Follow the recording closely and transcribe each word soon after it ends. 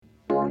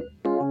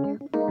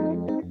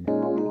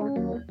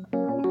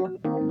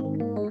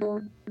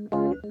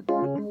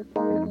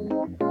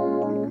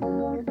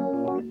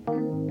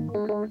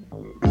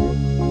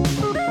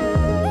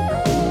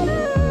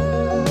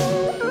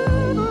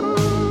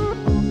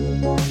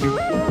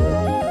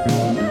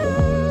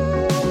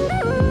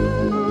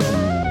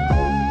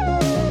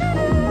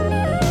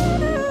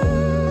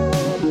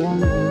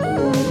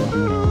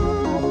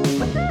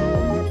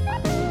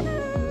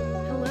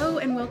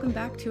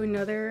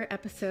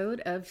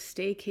episode of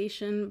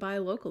Staycation by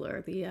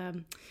Localer,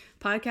 the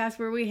podcast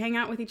where we hang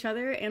out with each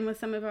other and with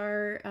some of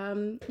our,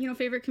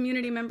 favorite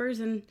community members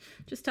and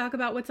just talk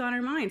about what's on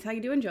our minds. How you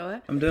doing,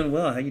 Joa? I'm doing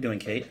well. How you doing,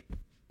 Kate?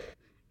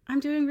 I'm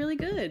doing really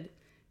good.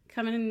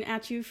 Coming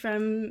at you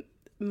from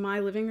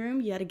my living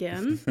room yet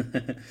again.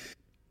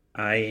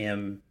 I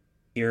am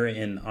here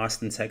in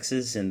Austin,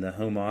 Texas, in the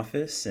home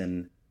office,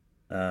 and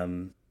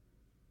I'm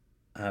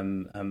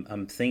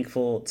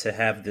thankful to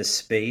have this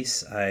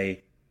space.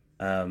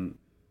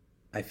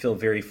 I feel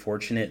very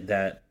fortunate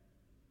that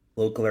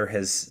Localer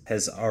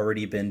has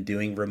already been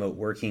doing remote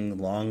working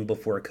long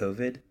before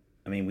COVID.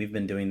 I mean, we've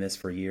been doing this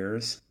for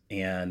years,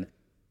 and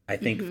I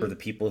think for the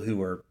people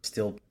who are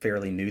still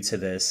fairly new to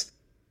this,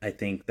 I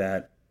think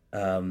that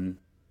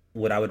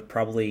what I would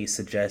probably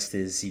suggest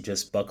is you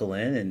just buckle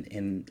in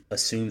and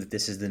assume that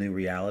this is the new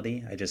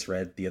reality. I just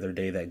read the other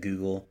day that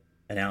Google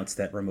announced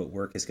that remote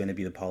work is going to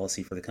be the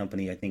policy for the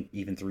company, I think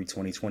even through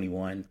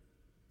 2021.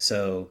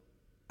 So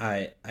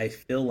I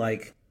feel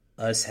like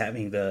us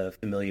having the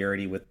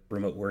familiarity with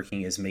remote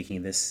working is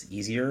making this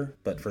easier.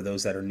 But for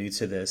those that are new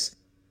to this,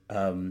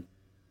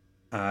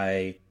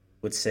 I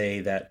would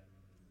say that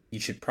you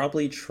should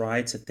probably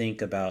try to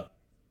think about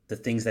the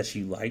things that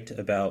you liked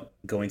about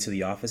going to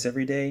the office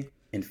every day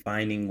and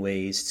finding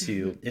ways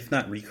to, if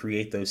not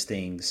recreate those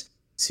things,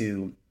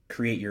 to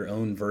create your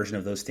own version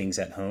of those things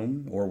at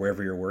home or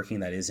wherever you're working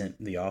that isn't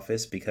the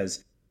office,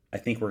 because I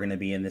think we're going to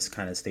be in this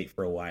kind of state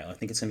for a while. I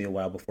think it's going to be a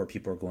while before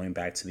people are going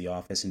back to the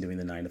office and doing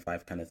the 9 to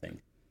 5 kind of thing.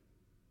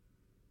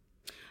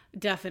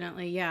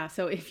 Definitely, yeah.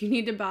 So if you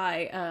need to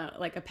buy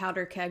like a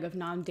powder keg of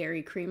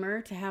non-dairy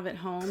creamer to have at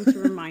home to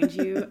remind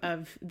you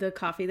of the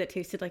coffee that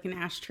tasted like an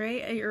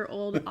ashtray at your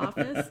old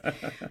office,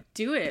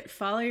 do it.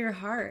 Follow your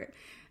heart.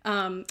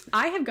 I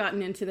have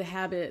gotten into the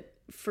habit,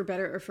 for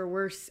better or for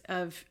worse,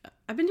 I've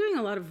been doing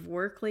a lot of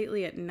work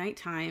lately at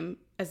nighttime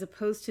as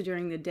opposed to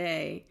during the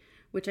day,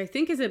 which I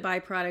think is a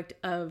byproduct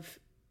of,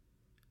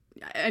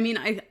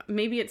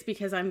 maybe it's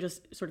because I'm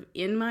just sort of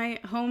in my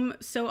home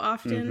so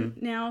often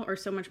now, or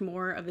so much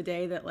more of the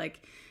day that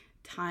like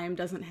time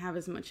doesn't have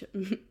as much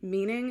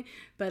meaning.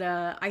 But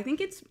I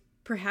think it's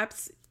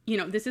perhaps,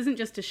 this isn't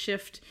just a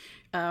shift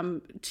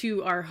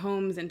to our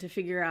homes and to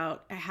figure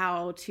out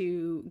how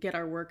to get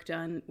our work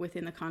done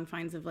within the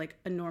confines of like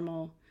a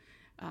normal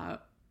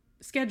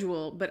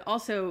schedule, but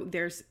also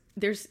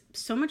there's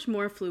so much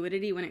more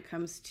fluidity when it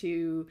comes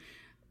to,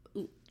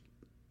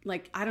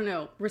 like, I don't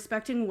know,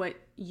 respecting what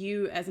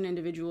you as an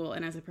individual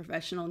and as a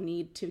professional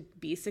need to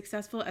be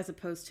successful, as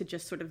opposed to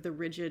just sort of the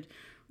rigid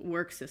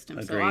work system.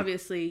 Agreed. So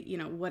obviously,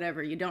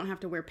 whatever, you don't have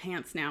to wear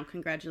pants now,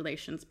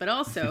 congratulations. But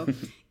also,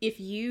 if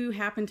you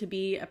happen to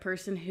be a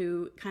person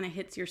who kind of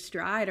hits your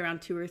stride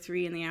around 2 or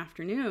 3 in the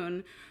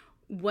afternoon,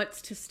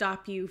 what's to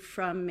stop you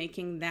from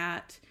making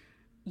that,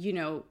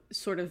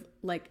 sort of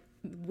like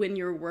when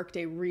your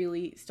workday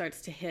really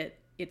starts to hit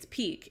its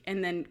peak,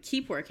 and then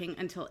keep working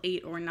until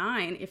 8 or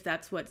 9 if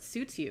that's what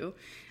suits you,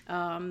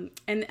 and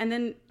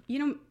then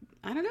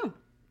I don't know,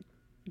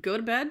 go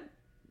to bed,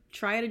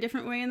 try it a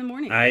different way in the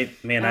morning. I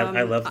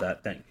love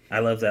that thing. I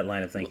love that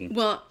line of thinking.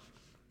 Well,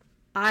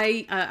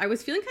 I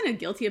was feeling kind of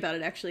guilty about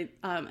it actually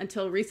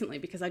until recently,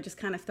 because I just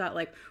kind of thought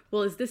like,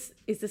 well, is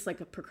this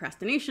like a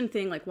procrastination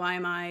thing? Like, why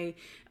am I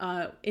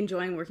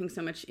enjoying working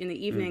so much in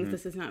the evenings?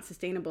 This is not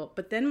sustainable.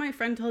 But then my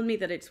friend told me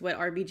that it's what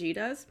RBG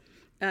does.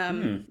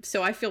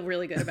 So I feel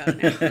really good about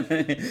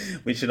it now.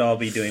 We should all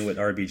be doing what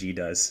RBG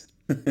does.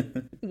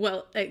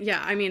 Well,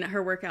 yeah, I mean,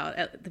 her workout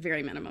at the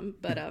very minimum,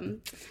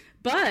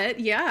 but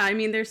yeah, I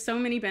mean, there's so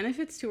many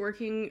benefits to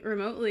working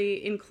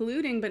remotely,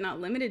 including but not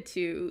limited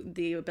to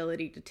the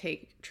ability to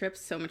take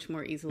trips so much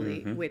more easily,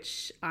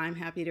 which I'm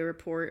happy to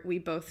report. We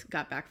both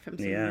got back from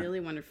some really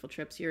wonderful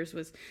trips. Yours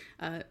was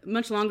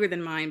much longer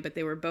than mine, but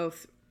they were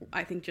both,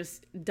 I think,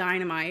 just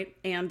dynamite.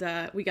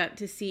 And we got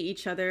to see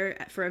each other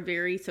for a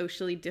very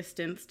socially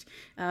distanced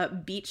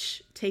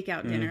beach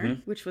takeout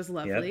dinner, which was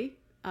lovely.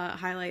 Yep.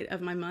 Highlight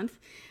of my month.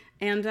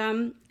 And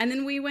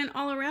then we went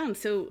all around.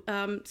 So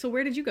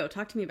where did you go?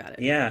 Talk to me about it.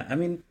 Yeah, I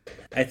mean,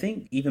 I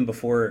think even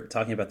before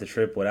talking about the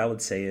trip, what I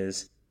would say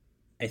is,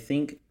 I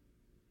think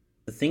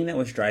the thing that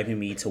was driving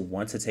me to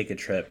want to take a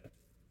trip,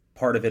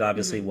 part of it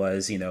obviously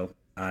was,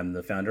 I'm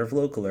the founder of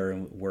Localer,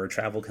 and we're a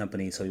travel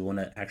company, so we want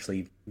to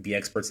actually be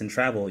experts in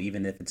travel,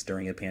 even if it's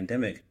during a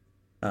pandemic.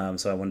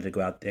 So I wanted to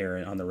go out there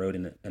and on the road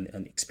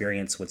and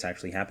experience what's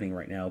actually happening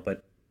right now.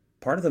 But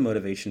part of the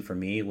motivation for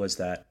me was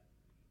that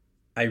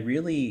I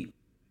really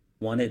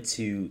wanted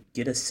to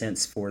get a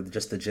sense for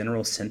just the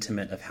general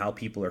sentiment of how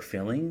people are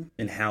feeling,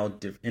 and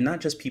and not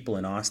just people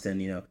in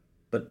Austin,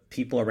 but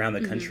people around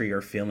the country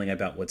are feeling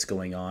about what's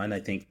going on. I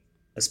think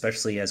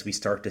especially as we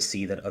start to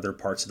see that other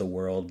parts of the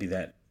world, be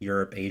that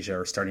Europe, Asia,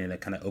 are starting to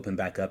kind of open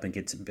back up and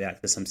get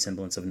back to some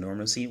semblance of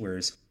normalcy,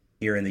 whereas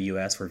here in the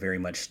US, we're very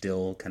much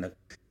still kind of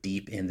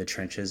deep in the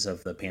trenches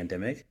of the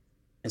pandemic.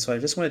 And so I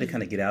just wanted to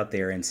kind of get out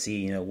there and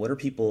see, what are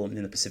people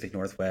in the Pacific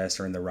Northwest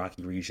or in the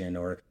Rocky region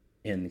or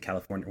in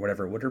California or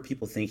whatever, what are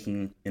people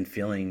thinking and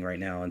feeling right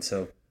now? And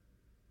so,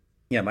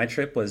 yeah, my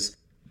trip was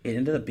It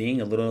ended up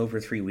being a little over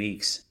 3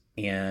 weeks,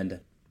 and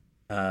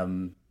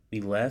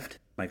we left.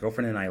 My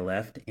girlfriend and I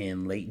left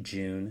in late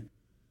June,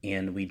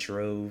 and we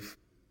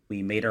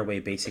made our way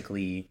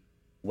basically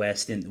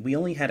west, and we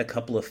only had a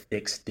couple of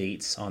fixed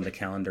dates on the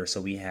calendar. So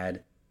we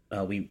had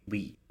we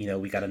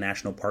got a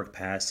national park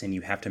pass, and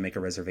you have to make a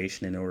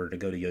reservation in order to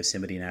go to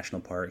Yosemite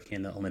National Park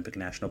and the Olympic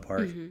National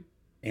Park.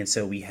 And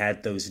so we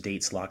had those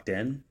dates locked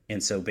in,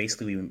 and so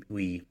basically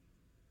we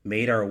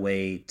made our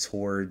way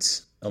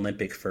towards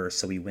Olympic first.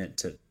 So we went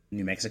to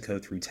New Mexico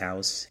through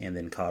Taos, and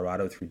then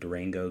Colorado through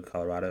Durango,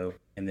 Colorado,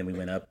 and then we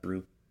went up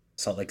through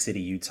Salt Lake City,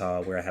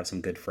 Utah, where I have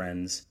some good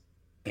friends,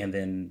 and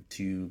then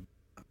to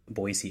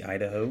Boise,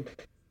 Idaho,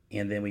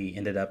 and then we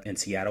ended up in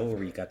Seattle, where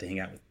we got to hang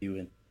out with you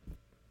and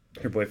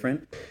your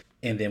boyfriend,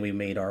 and then we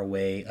made our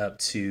way up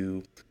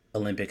to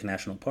Olympic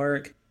National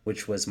Park,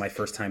 which was my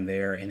first time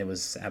there, and it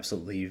was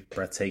absolutely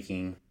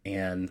breathtaking.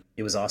 And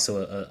it was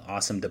also an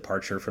awesome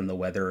departure from the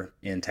weather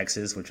in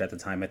Texas, which at the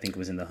time I think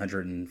was in the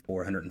 104,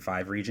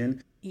 105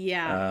 region.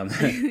 Yeah.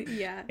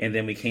 Yeah. And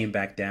then we came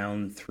back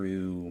down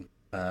through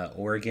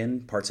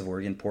Oregon, parts of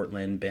Oregon,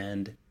 Portland,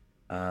 Bend,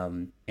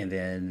 and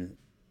then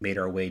made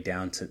our way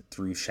down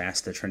through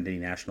Shasta Trinity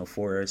National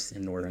Forest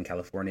in Northern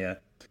California,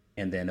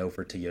 and then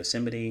over to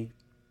Yosemite.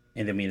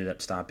 And then we ended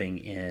up stopping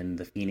in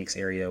the Phoenix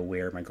area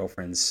where my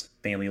girlfriend's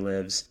family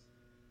lives.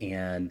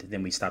 And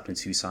then we stopped in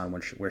Tucson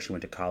where she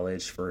went to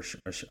college for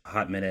a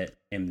hot minute,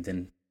 and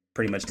then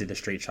pretty much did a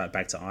straight shot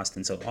back to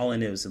Austin. So all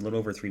in, it was a little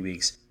over 3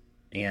 weeks,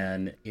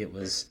 and it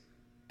was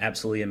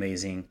absolutely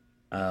amazing.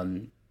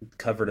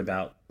 Covered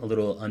about a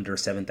little under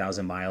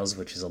 7,000 miles,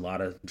 which is a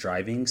lot of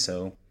driving.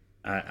 So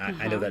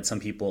I know that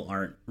some people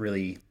aren't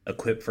really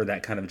equipped for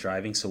that kind of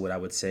driving. So what I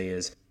would say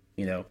is,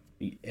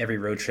 every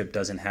road trip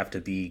doesn't have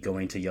to be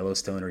going to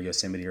Yellowstone or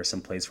Yosemite or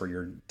some place where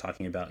you're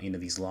talking about,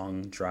 these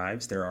long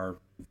drives. There are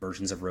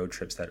versions of road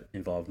trips that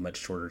involve much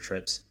shorter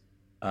trips.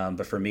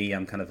 But for me,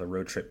 I'm kind of a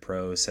road trip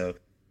pro. So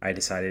I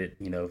decided,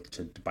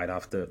 to bite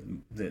off the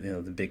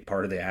big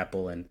part of the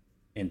apple and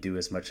do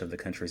as much of the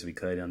country as we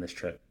could on this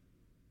trip.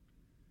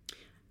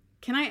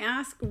 Can I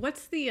ask,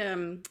 what's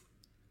the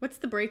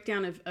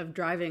breakdown of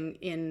driving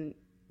in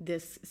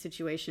this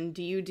situation?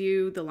 Do you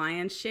do the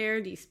lion's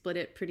share? Do you split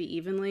it pretty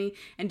evenly?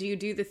 And do you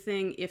do the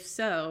thing, if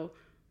so,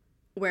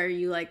 where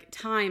you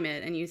time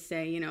it and you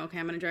say, okay,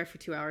 I'm going to drive for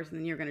 2 hours, and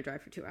then you're going to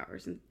drive for 2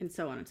 hours, and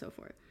so on and so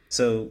forth?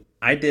 So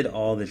I did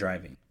all the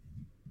driving.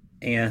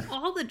 And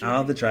all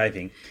the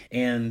driving.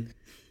 And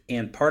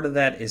part of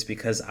that is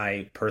because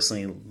I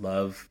personally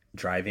love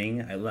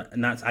driving.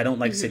 I don't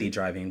like city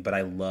driving, but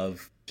I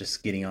love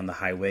just getting on the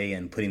highway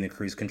and putting the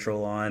cruise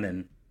control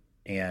on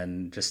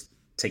and just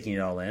taking it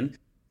all in.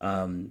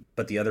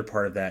 But the other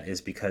part of that is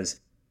because,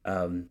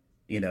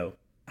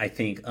 I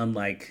think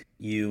unlike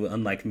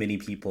many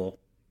people,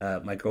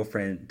 my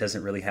girlfriend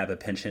doesn't really have a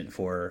penchant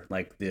for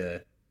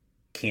the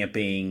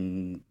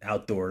camping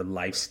outdoor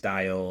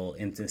lifestyle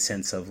in the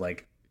sense of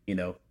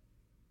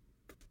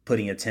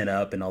putting a tent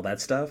up and all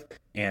that stuff.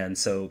 And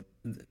so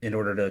in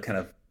order to kind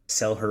of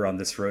sell her on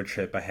this road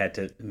trip, I had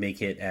to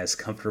make it as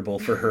comfortable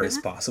for her as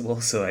possible.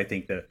 So I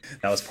think that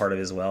was part of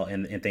it as well.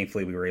 And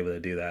thankfully we were able to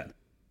do that.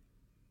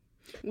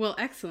 Well,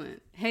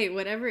 excellent. Hey,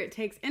 whatever it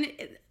takes. And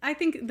I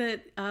think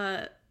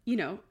that,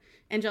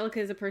 Angelica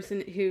is a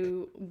person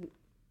who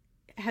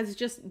has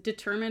just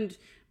determined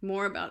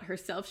more about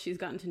herself. She's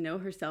gotten to know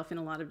herself in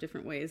a lot of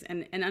different ways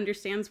and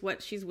understands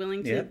what she's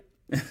willing to,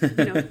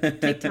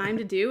 take time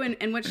to do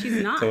and what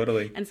she's not.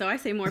 Totally. And so I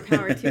say more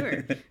power to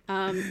her.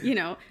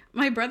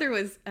 My brother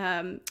was,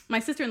 my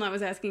sister-in-law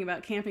was asking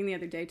about camping the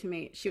other day to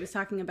me. She was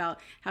talking about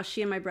how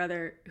she and my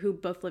brother, who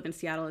both live in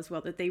Seattle as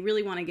well, that they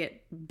really want to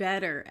get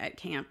better at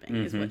camping,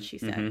 is what she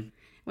said.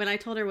 When I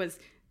told her was,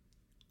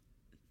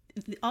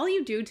 all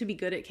you do to be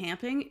good at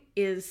camping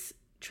is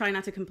try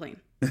not to complain.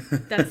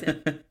 That's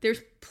it.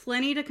 There's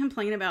plenty to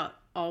complain about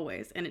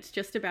always. And it's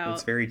just about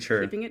That's very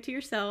true. keeping it to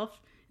yourself.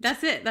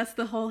 That's it. That's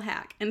the whole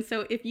hack. And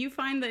so if you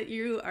find that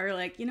you are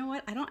like, you know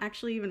what, I don't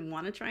actually even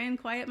want to try and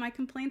quiet my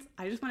complaints,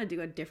 I just want to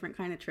do a different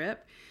kind of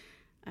trip,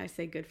 I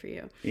say good for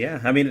you. Yeah.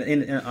 I mean,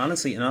 and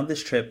honestly, and on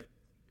this trip,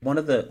 one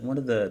of the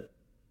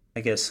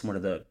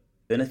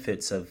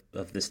benefits of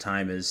this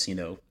time is,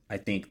 I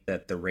think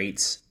that the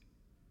rates,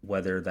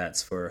 whether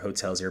that's for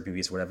hotels,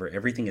 Airbnbs, whatever,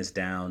 everything is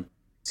down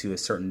to a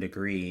certain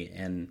degree.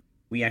 And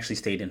we actually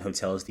stayed in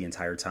hotels the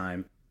entire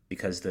time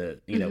because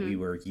we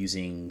were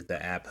using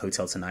the app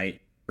Hotel Tonight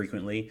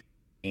frequently,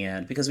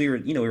 and because we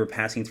were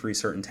passing through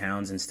certain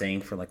towns and staying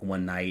for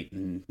one night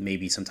and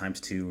maybe sometimes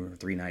 2 or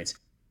 3 nights,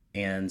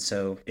 and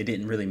so it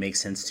didn't really make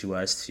sense to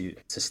us to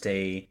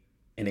stay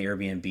in an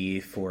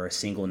Airbnb for a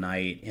single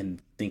night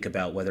and think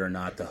about whether or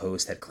not the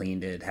host had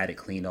it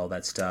cleaned, all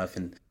that stuff,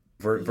 and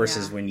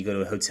versus when you go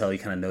to a hotel, you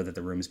kind of know that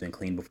the room's been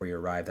cleaned before you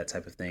arrive, that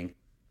type of thing.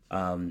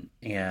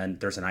 And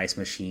there's an ice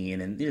machine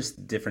and there's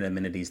different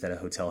amenities that a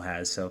hotel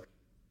has. So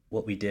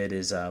what we did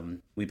is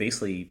we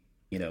basically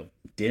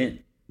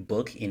didn't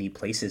book any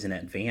places in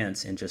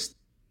advance and just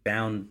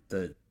found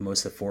the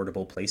most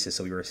affordable places.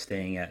 So we were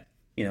staying at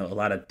a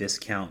lot of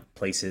discount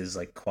places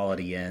like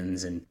Quality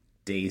Inns and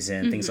days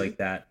in, things like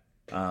that.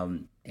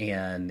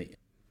 And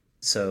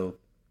so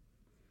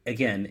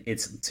again,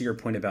 it's to your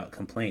point about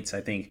complaints.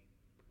 I think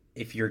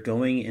if you're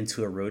going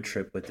into a road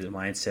trip with the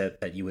mindset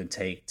that you would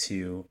take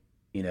to,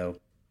 you know,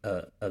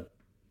 a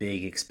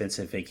big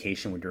expensive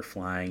vacation where you're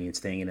flying and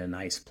staying in a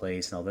nice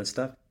place and all that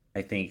stuff,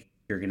 I think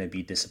you're going to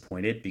be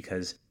disappointed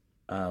because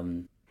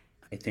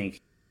I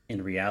think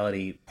in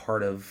reality,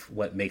 part of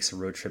what makes a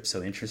road trip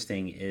so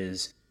interesting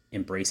is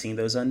embracing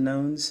those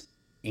unknowns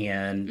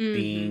and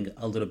being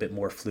a little bit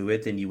more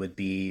fluid than you would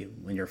be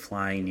when you're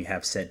flying. You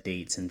have set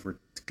dates and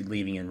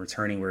leaving and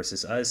returning,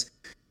 versus us,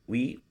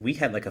 we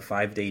had like a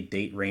 5-day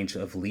date range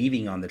of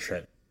leaving on the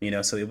trip. You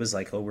know, so it was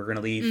like, oh, we're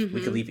gonna leave.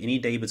 We could leave any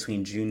day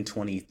between June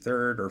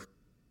 23rd or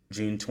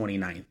June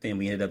 29th, and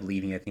we ended up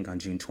leaving, I think, on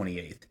June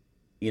 28th.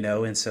 You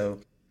know, and so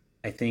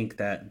I think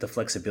that the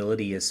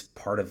flexibility is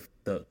part of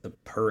the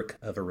perk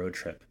of a road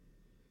trip.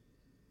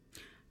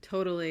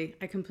 Totally.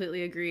 I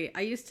completely agree.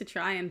 I used to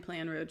try and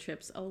plan road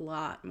trips a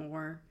lot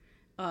more,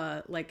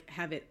 like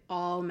have it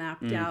all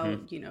mapped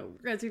out, you know,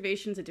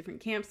 reservations at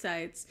different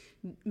campsites,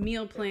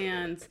 meal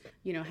plans,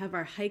 you know, have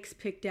our hikes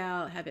picked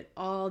out, have it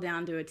all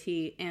down to a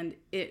T. And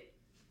it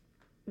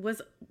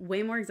was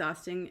way more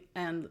exhausting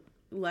and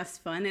less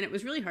fun. And it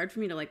was really hard for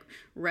me to like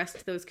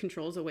wrest those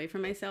controls away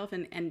from myself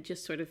and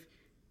just sort of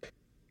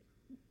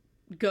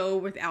go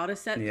without a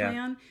set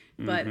plan.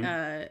 But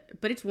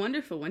it's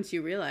wonderful once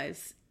you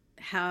realize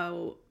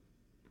how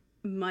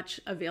much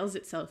avails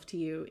itself to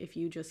you if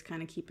you just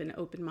kind of keep an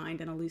open mind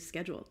and a loose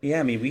schedule. Yeah,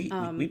 I mean,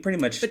 we pretty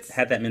much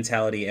had that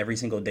mentality every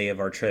single day of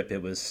our trip.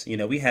 It was, you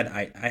know,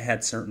 I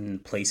had certain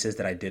places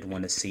that I did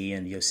want to see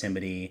in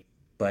Yosemite,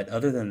 but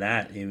other than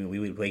that, I mean, we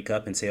would wake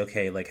up and say,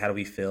 okay, like, how do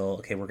we feel?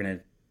 Okay, we're going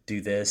to do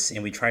this.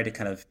 And we tried to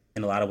kind of,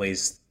 in a lot of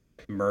ways,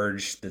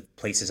 merge the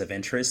places of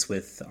interest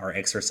with our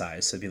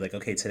exercise. So it'd be like,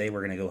 okay, today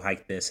we're going to go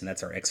hike this, and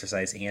that's our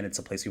exercise, and it's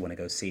a place we want to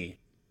go see.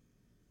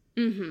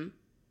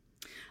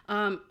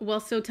 Well,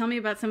 so tell me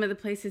about some of the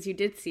places you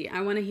did see.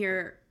 I want to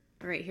hear,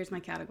 all right, here's my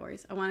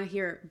categories. I want to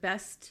hear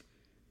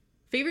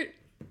favorite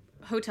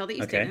hotel that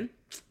you stayed in,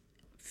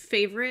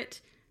 favorite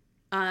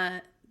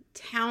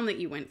town that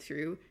you went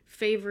through,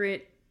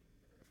 favorite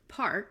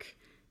park,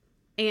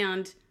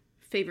 and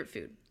favorite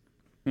food.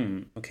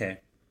 Okay.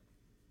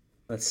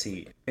 Let's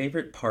see.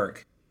 Favorite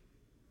park.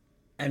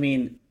 I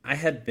mean, I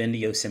had been to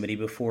Yosemite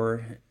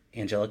before,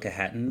 Angelica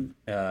hadn't,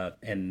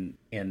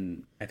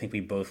 and I think we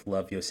both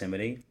love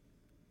Yosemite.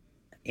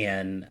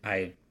 And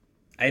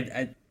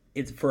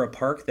it's for a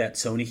park that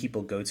so many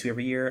people go to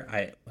every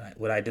year.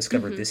 What I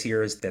discovered this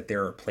year is that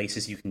there are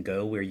places you can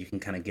go where you can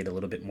kind of get a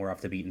little bit more off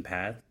the beaten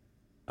path.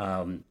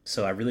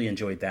 So I really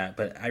enjoyed that,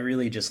 but I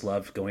really just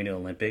loved going to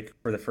Olympic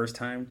for the first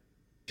time.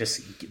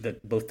 Just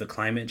both the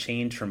climate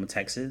change from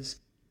Texas,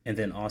 and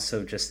then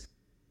also just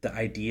the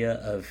idea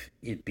of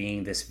it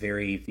being this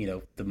very, you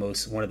know,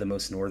 one of the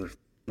most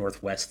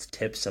northwest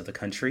tips of the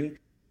country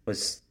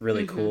was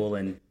really cool,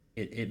 and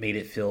it made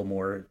it feel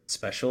more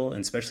special.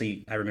 And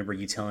especially, I remember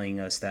you telling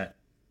us that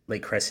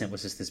Lake Crescent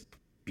was just this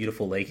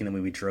beautiful lake, and then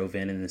when we drove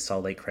in and saw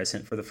Lake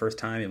Crescent for the first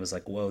time, it was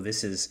like, whoa,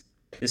 this is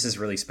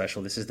really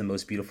special. This is the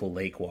most beautiful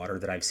lake water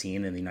that I've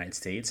seen in the United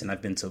States, and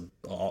I've been to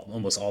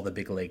almost all the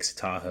big lakes,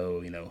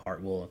 Tahoe, you know,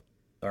 Hartwell,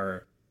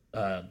 or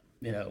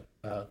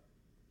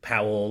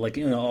Powell, like,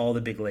 you know, all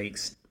the big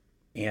lakes.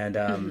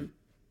 And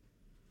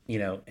you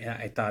know,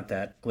 I thought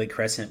that Lake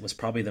Crescent was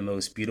probably the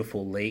most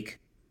beautiful lake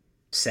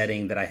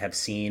setting that I have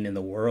seen in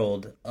the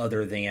world,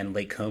 other than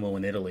Lake Como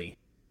in Italy.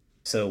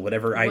 So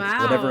whatever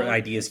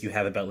ideas you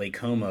have about Lake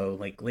Como,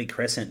 like Lake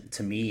Crescent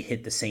to me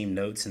hit the same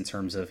notes in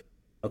terms of,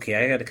 okay,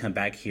 I got to come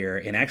back here.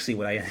 And actually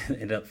what I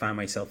ended up finding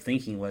myself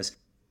thinking was,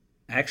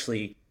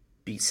 actually,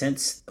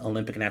 since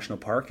Olympic National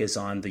Park is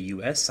on the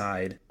US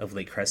side of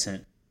Lake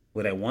Crescent,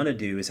 what I want to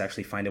do is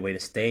actually find a way to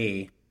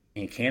stay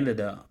in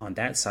Canada on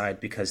that side,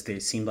 because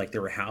it seemed like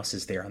there were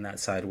houses there on that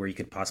side where you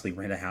could possibly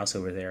rent a house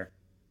over there.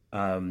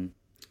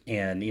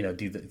 And, you know,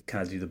 do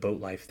the boat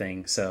life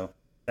thing. So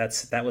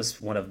that was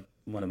one of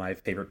my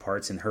favorite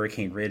parts. And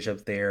Hurricane Ridge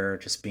up there,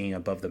 just being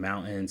above the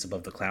mountains,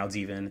 above the clouds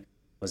even,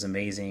 was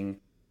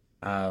amazing.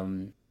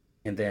 And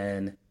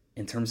then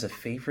in terms of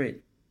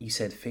favorite, you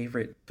said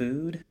favorite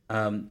food.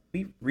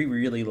 We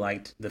really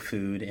liked the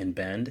food in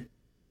Bend.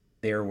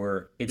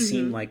 It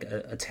seemed like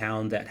a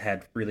town that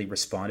had really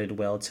responded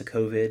well to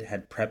COVID,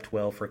 had prepped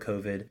well for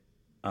COVID.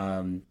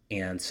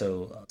 And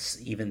so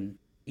even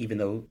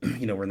though,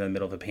 you know, we're in the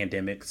middle of a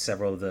pandemic,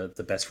 several of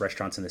the best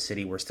restaurants in the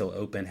city were still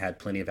open, had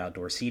plenty of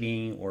outdoor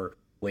seating or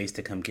ways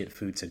to come get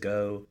food to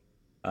go.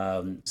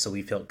 So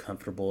we felt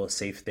comfortable,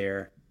 safe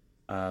there.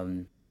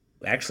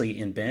 Actually,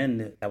 in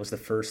Bend, that was the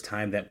first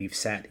time that we've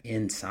sat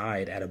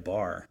inside at a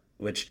bar,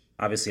 which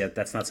obviously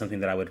that's not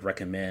something that I would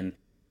recommend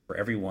for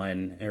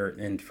everyone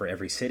and for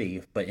every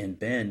city. But in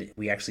Bend,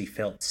 we actually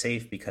felt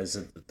safe because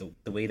of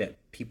the way that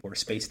people were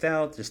spaced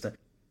out,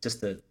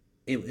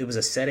 it was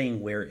a setting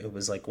where it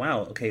was like,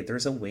 wow, okay,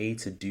 there's a way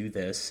to do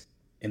this,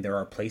 and there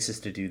are places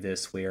to do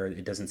this where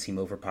it doesn't seem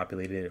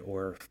overpopulated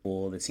or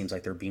full. It seems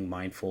like they're being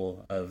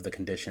mindful of the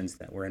conditions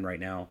that we're in right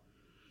now.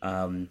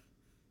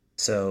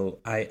 So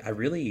I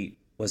really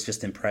was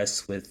just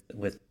impressed with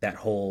that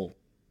whole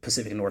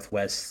Pacific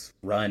Northwest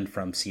run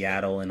from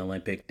Seattle and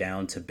Olympic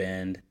down to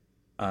Bend.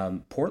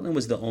 Portland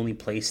was the only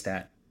place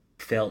that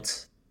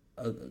felt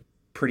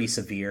pretty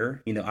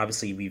severe.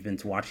 Obviously we've been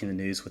watching the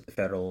news with the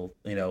federal,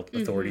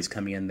 authorities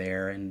coming in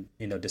there and,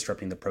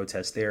 disrupting the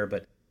protests there.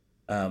 But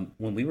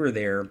when we were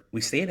there,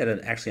 we stayed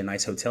at actually a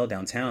nice hotel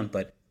downtown,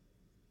 but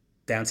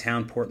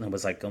downtown Portland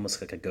was like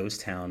almost like a ghost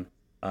town,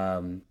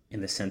 in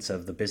the sense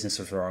of the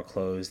businesses were all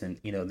closed and,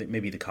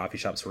 maybe the coffee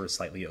shops were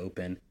slightly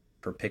open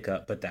for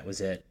pickup, but that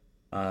was it.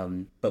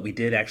 But we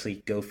did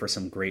actually go for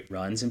some great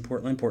runs in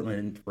Portland.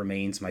 Portland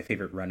remains my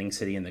favorite running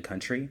city in the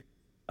country.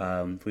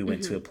 We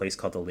went to a place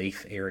called the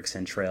Leif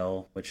Erikson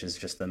Trail, which is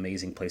just an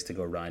amazing place to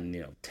go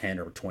run, 10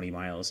 or 20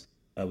 miles.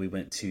 We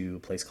went to a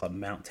place called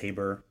Mount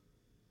Tabor,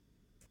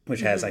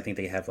 which has, I think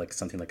they have like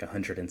something like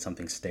 100 and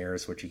something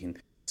stairs,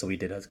 so we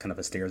did a kind of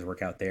a stairs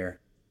workout there.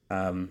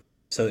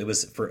 So it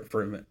was,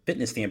 from a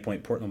fitness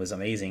standpoint, Portland was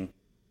amazing.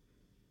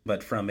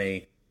 But from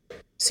a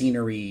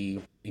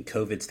scenery and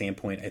COVID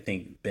standpoint, I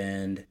think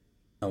Bend,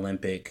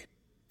 Olympic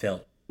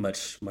felt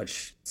much,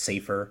 much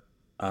safer.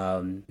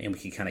 And we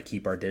could kind of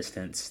keep our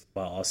distance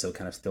while also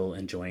kind of still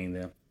enjoying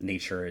the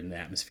nature and the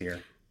atmosphere.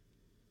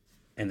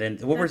 And then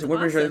what was your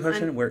other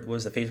question? Where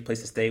was the favorite place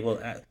to stay? Well,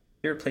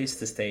 favorite place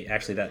to stay,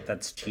 actually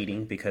that's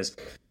cheating, because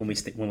when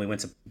we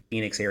went to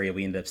Phoenix area,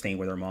 we ended up staying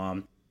with her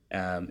mom,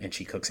 and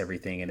she cooks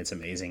everything and it's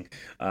amazing.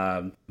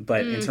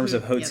 But in terms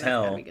of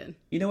hotel,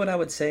 what I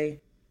would say?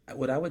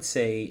 What I would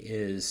say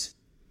is,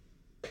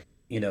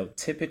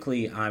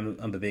 typically I'm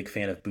a big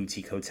fan of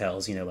boutique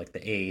hotels, like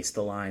the Ace,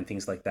 the Line,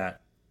 things like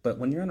that. But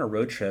when you're on a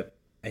road trip,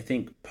 I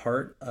think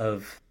part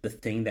of the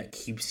thing that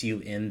keeps you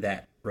in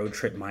that road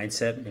trip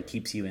mindset and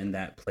keeps you in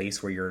that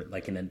place where you're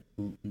like in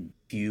a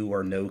few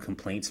or no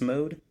complaints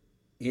mode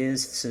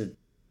is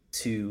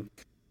to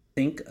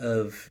think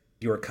of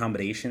your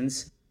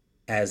accommodations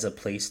as a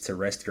place to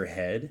rest your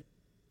head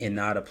and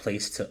not a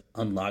place to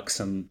unlock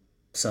some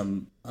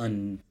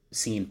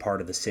unseen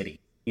part of the city.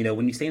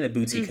 When you stay in a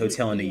boutique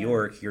hotel in New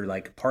York, you're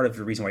like, part of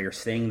the reason why you're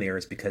staying there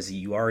is because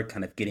you are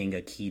kind of getting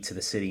a key to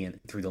the city and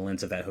through the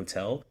lens of that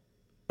hotel.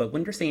 But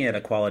when you're staying at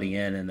a Quality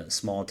Inn in a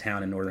small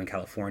town in Northern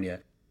California,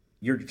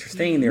 you're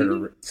staying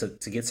there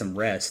to get some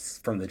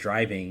rest from the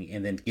driving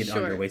and then get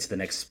on your way to the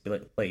next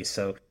place.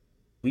 So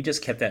we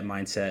just kept that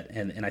mindset,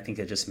 and I think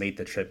it just made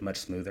the trip much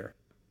smoother.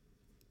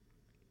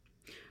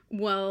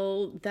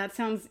 Well, that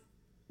sounds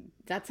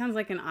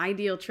like an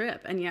ideal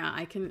trip. And yeah,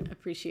 I can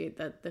appreciate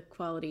that the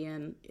Quality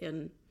Inn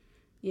in,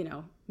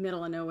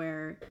 middle of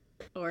nowhere,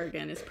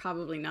 Oregon is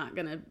probably not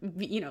going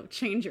to,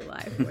 change your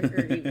life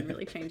or even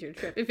really change your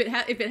trip. If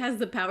it has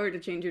the power to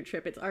change your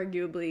trip, it's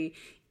arguably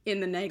in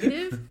the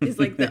negative, is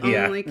like the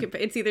only,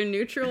 it's either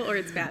neutral or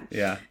it's bad.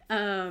 Yeah.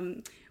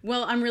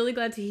 Well, I'm really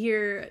glad to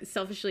hear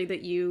selfishly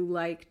that you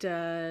liked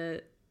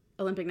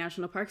Olympic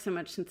National Park so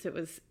much, since it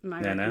was my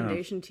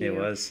recommendation to you. It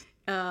was.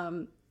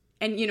 And,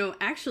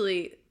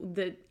 actually,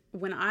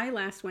 when I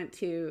last went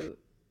to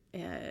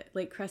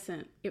Lake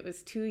Crescent, it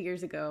was 2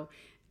 years ago.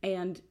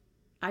 And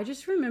I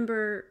just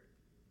remember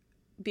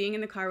being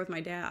in the car with my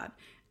dad,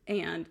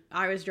 and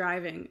I was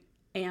driving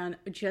and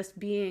just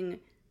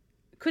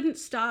couldn't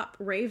stop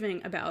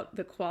raving about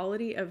the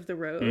quality of the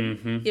road.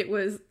 Mm-hmm. It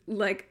was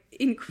like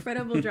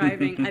incredible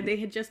driving. They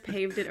had just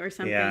paved it or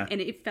something. Yeah. And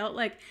I felt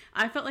like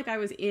I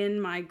was in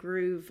my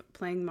groove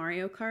playing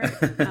Mario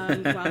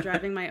Kart while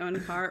driving my own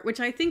car, which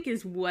I think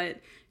is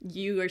what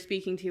you are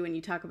speaking to when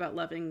you talk about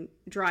loving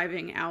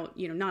driving out,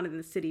 not in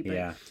the city, but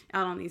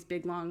out on these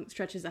big long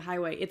stretches of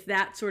highway. It's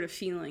that sort of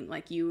feeling,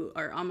 like you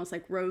are almost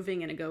like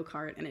roving in a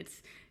go-kart, and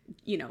it's,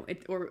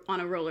 or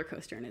on a roller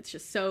coaster, and it's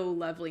just so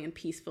lovely and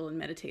peaceful and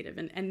meditative.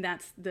 And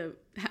that's the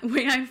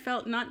way I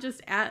felt, not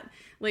just at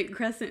Lake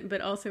Crescent, but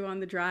also on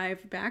the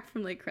drive back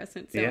from Lake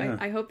Crescent. So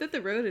I hope that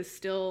the road is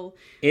still.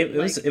 It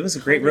was a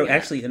great road.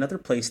 Actually, another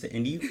place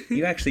and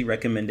you actually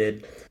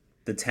recommended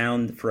the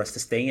town for us to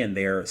stay in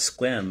there,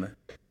 Sequim.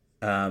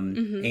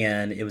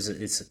 And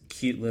it's a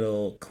cute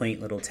little, quaint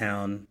little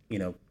town,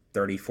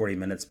 30, 40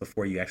 minutes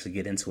before you actually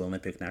get into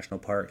Olympic National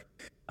Park.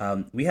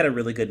 We had a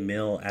really good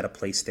meal at a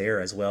place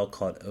there as well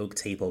called Oak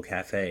Table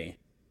Cafe.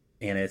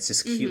 And it's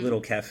this cute little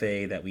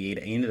cafe that we ate.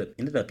 I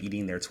ended up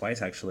eating there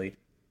twice, actually.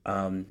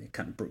 Kind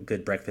of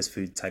good breakfast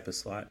food type of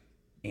slot.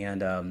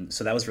 And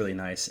so that was really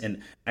nice.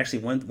 And actually,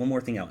 one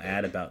more thing I'll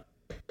add about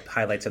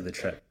highlights of the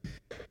trip.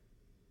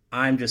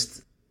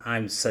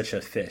 I'm such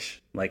a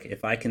fish. Like,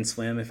 if I can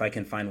swim, if I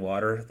can find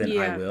water, then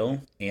I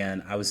will.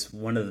 And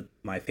one of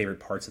my favorite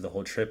parts of the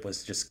whole trip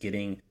was just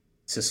getting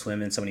to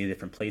swim in so many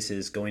different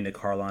places, going to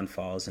Carlon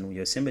Falls in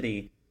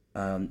Yosemite,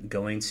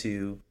 going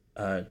to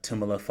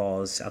Tumala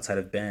Falls outside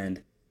of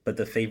Bend. But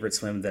the favorite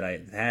swim that I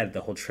had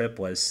the whole trip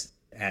was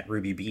at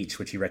Ruby Beach,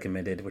 which you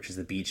recommended, which is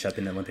the beach up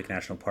in Olympic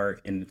National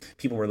Park. And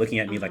people were looking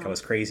at me like I was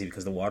crazy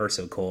because the water's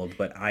so cold.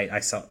 But I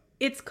saw...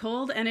 It's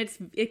cold, and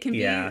it can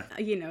be,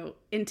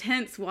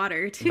 intense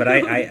water too. But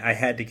I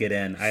had to get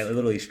in. I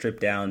literally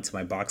stripped down to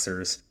my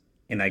boxers,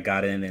 and I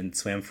got in and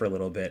swam for a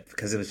little bit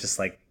because it was just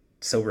like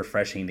so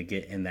refreshing to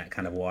get in that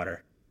kind of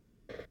water.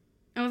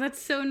 Oh,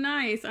 that's so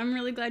nice. I'm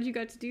really glad you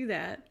got to do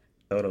that.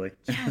 Totally.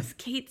 Yes,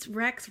 Kate's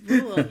Rex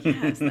rule.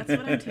 Yes, that's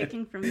what I'm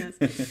taking from this.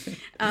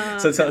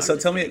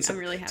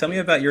 Tell me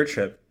about your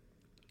trip.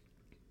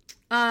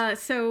 I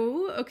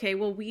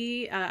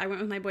went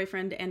with my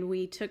boyfriend and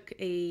we took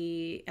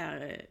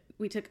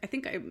I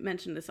think I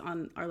mentioned this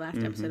on our last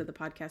episode of the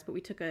podcast, but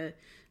we took a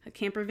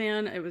camper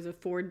van. It was a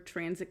Ford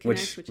Transit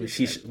Connect, which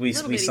we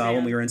saw van.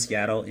 When we were in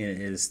Seattle, and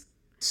it is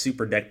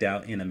super decked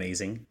out and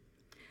amazing.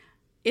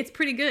 It's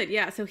pretty good,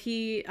 yeah. So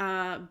he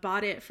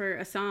bought it for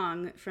a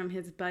song from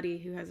his buddy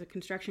who has a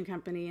construction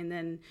company, and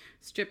then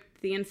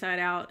stripped the inside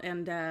out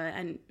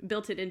and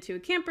built it into a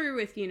camper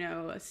with, you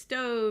know, a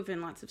stove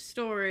and lots of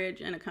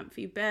storage and a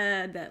comfy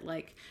bed that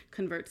like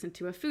converts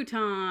into a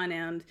futon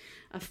and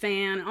a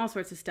fan, all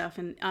sorts of stuff.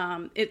 And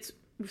it's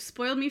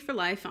spoiled me for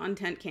life on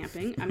tent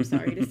camping, I'm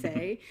sorry to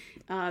say.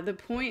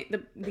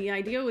 The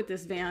idea with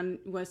this van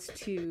was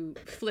to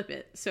flip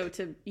it, so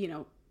to, you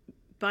know,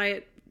 buy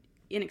it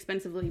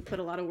inexpensively, put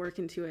a lot of work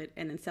into it,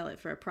 and then sell it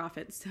for a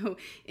profit. So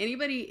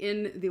anybody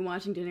in the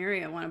Washington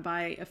area want to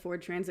buy a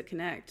Ford Transit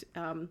Connect,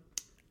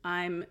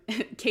 I'm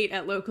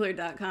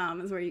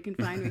kate@localer.com is where you can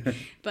find me.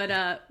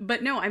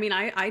 But no, I mean,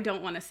 I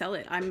don't want to sell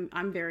it.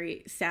 I'm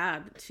very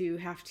sad to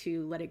have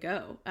to let it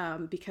go,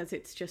 because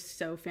it's just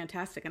so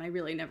fantastic. And I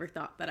really never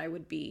thought that I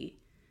would be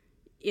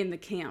in the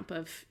camp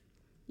of,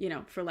 you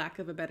know, for lack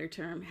of a better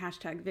term,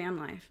 #van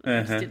life.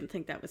 I just didn't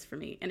think that was for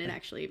me. And it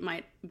actually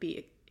might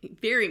be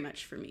very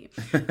much for me.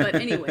 But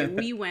anyway,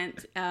 we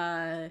went,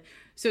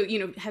 so, you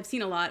know, have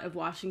seen a lot of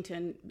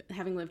Washington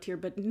having lived here,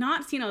 but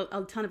not seen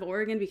a ton of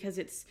Oregon, because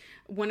it's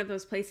one of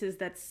those places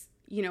that's,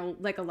 you know,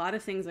 like a lot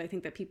of things I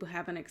think that people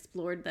haven't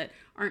explored that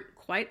aren't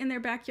quite in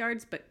their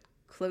backyards, but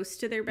close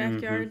to their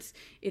backyards.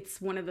 It's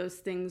one of those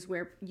things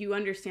where you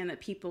understand that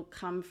people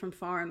come from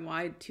far and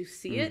wide to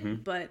see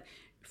it, but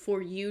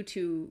for you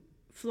to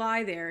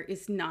fly there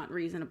is not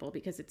reasonable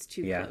because it's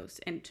too close.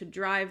 And to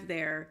drive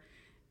there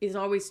is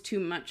always too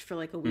much for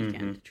like a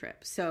weekend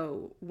trip.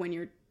 So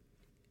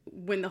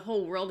when the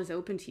whole world is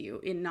open to you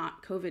in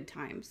not COVID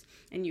times,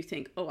 and you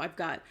think, oh, I've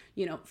got,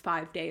 you know,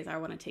 5 days, I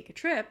want to take a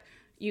trip,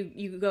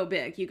 you go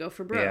big, you go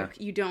for broke.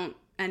 You don't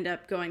end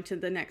up going to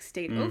the next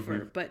state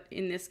over. But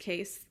in this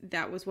case,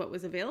 that was what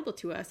was available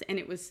to us, and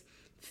it was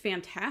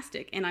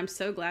fantastic, and I'm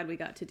so glad we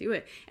got to do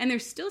it. And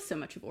there's still so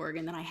much of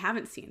Oregon that I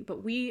haven't seen,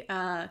 but we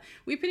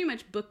pretty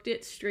much booked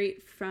it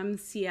straight from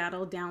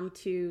Seattle down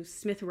to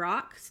Smith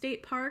Rock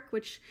State Park,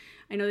 which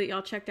I know that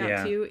y'all checked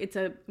out too. It's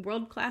a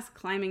world-class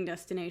climbing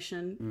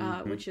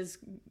destination, which is,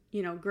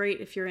 you know,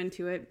 great if you're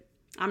into it.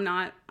 I'm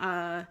not.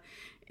 I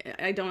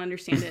don't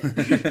understand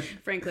it,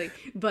 frankly,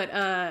 but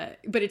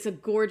it's a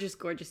gorgeous,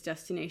 gorgeous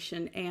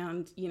destination,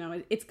 and you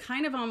know, it's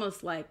kind of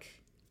almost like,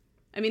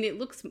 I mean, it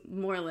looks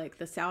more like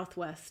the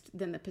Southwest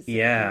than the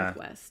Pacific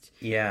Northwest.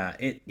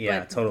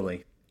 But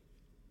totally.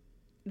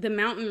 The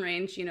mountain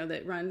range, you know,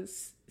 that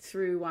runs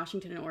through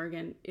Washington and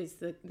Oregon is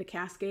the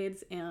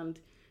Cascades. And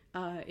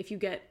if you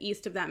get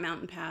east of that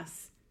mountain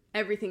pass,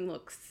 everything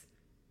looks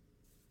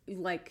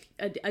like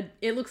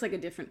it looks like a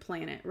different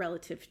planet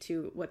relative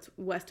to what's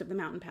west of the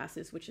mountain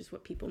passes, which is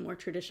what people more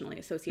traditionally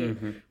associate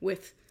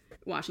with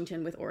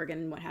Washington, with Oregon,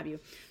 and what have you.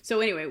 So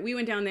anyway, we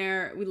went down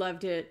there. We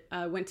loved it.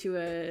 Went to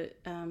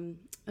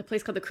a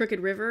place called the Crooked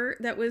River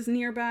that was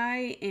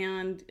nearby,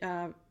 and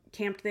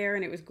camped there,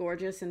 and it was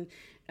gorgeous. And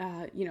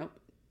you know,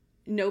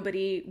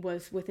 nobody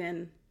was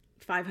within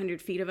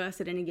 500 feet of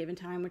us at any given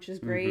time, which is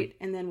great.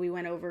 And then we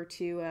went over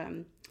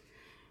to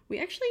we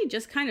actually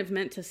just kind of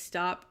meant to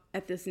stop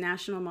at this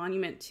national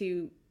monument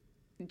to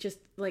just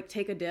like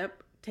take a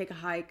dip, take a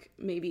hike.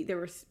 Maybe there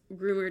was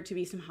rumored to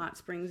be some hot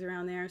springs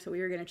around there, so we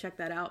were going to check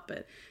that out,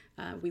 but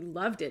we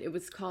loved it.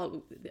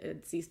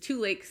 It's these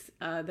two lakes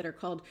that are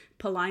called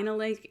Paulina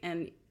Lake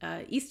and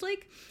East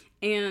Lake,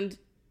 and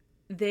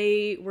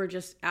they were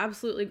just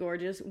absolutely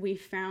gorgeous. We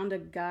found a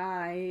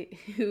guy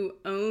who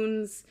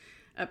owns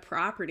a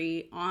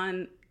property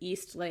on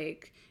East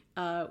Lake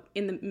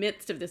in the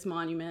midst of this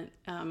monument.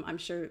 I'm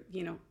sure,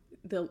 you know,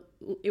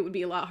 it would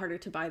be a lot harder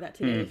to buy that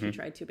today if you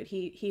tried to, but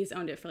he's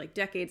owned it for like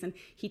decades, and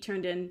he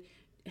turned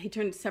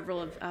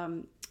several of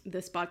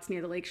the spots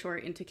near the lakeshore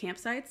into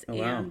campsites. Oh,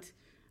 wow. And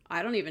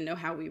I don't even know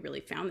how we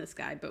really found this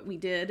guy, but we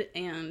did,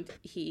 and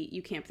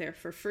you camp there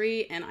for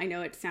free. And I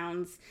know it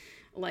sounds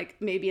like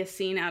maybe a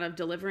scene out of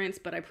Deliverance,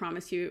 but I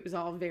promise you it was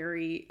all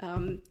very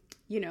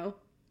you know,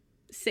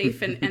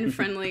 safe and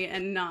friendly,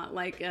 and not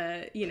like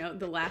you know,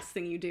 the last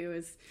thing you do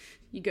is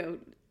you go,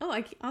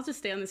 oh, I'll just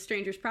stay on this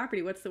stranger's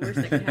property. What's the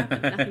worst that could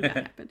happen? Nothing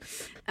bad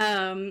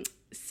happened.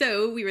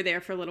 So we were there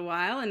for a little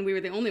while, and we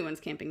were the only ones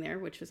camping there,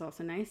 which was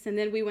also nice. And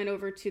then we went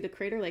over to the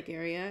Crater Lake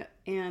area,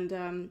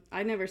 and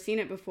I'd never seen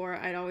it before.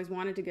 I'd always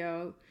wanted to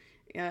go.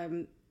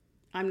 I'm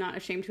not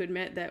ashamed to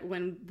admit that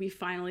when we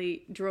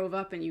finally drove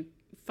up and you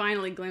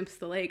finally glimpsed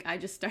the lake, I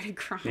just started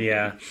crying.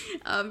 Yeah.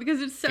 Because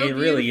it's so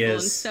beautiful. Really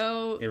is. And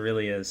so, it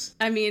really is.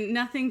 I mean,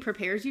 nothing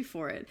prepares you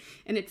for it.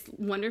 And it's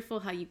wonderful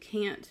how you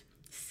can't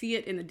see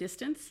it in the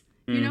distance.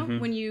 You know,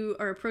 when you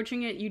are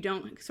approaching it, you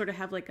don't sort of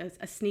have like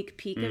a sneak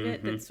peek of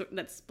it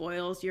that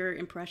spoils your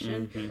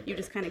impression. You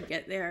just kind of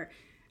get there,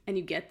 and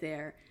you get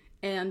there.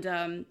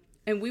 And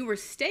we were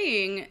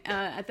staying,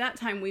 at that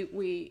time,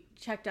 we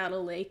checked out a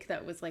lake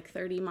that was like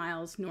 30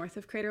 miles north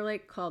of Crater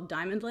Lake called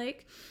Diamond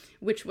Lake,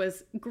 which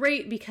was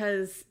great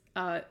because,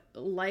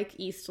 like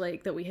East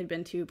Lake that we had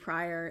been to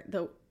prior,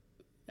 though,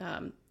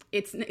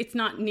 it's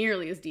not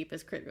nearly as deep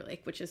as Crater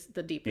Lake, which is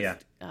the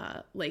deepest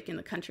lake in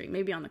the country,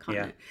 maybe on the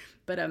continent.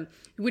 But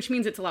which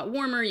means it's a lot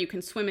warmer. You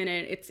can swim in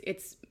it.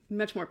 It's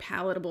much more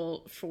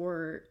palatable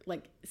for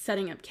like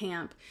setting up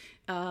camp.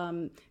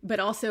 But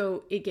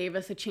also it gave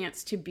us a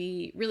chance to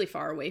be really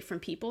far away from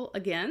people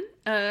again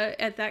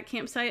at that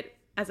campsite,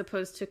 as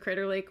opposed to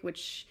Crater Lake,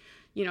 which,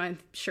 you know, I'm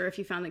sure if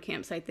you found the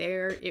campsite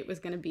there, it was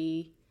going to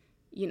be,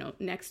 you know,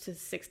 next to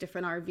 6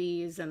 different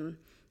RVs and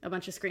a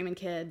bunch of screaming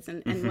kids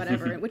and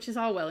whatever, which is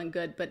all well and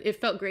good, but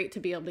it felt great to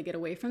be able to get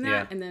away from that.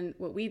 Yeah. And then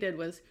what we did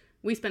was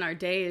we spent our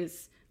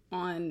days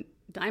on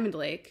Diamond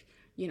Lake,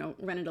 you know,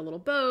 rented a little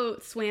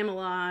boat, swam a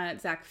lot,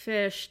 Zach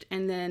fished,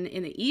 and then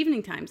in the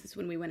evening times is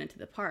when we went into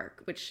the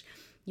park, which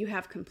you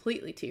have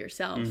completely to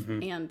yourself.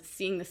 And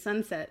seeing the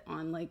sunset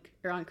on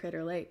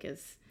Crater Lake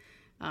is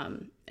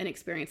an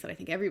experience that I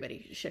think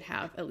everybody should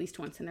have at least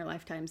once in their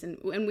lifetimes. And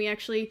we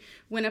actually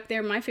went up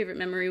there. My favorite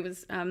memory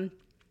was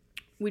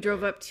we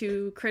drove up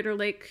to Crater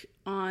Lake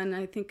on,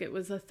 I think it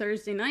was a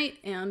Thursday night,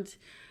 and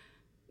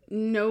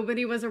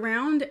nobody was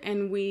around.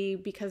 And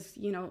because,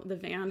 you know, the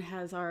van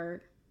has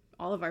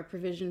all of our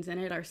provisions in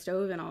it, our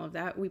stove and all of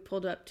that, we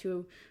pulled up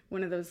to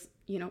one of those,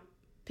 you know,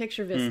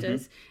 picture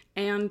vistas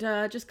and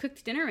just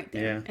cooked dinner right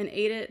there and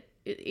ate it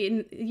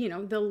in, you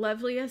know, the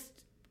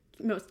loveliest,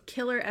 most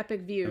killer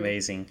epic view.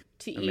 Amazing.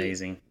 To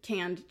eat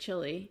canned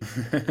chili.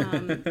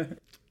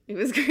 It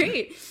was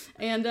great.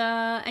 And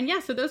yeah,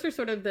 so those were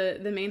sort of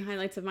the main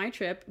highlights of my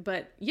trip.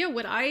 But yeah,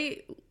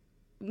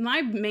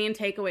 my main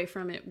takeaway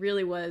from it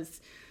really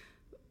was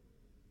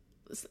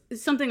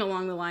something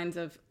along the lines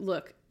of,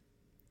 look,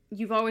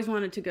 you've always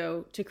wanted to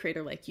go to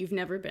Crater Lake. You've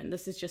never been.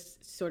 This is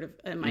just sort of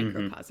a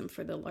microcosm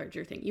for the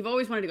larger thing. You've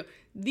always wanted to go.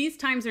 These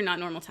times are not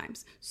normal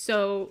times.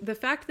 So the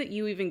fact that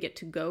you even get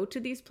to go to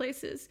these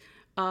places,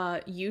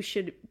 you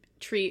should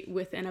treat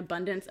with an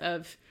abundance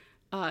of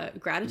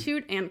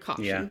gratitude and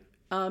caution. Yeah.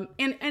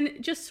 And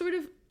just sort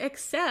of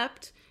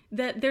accept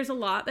that there's a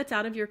lot that's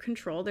out of your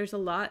control. There's a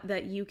lot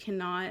that you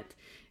cannot,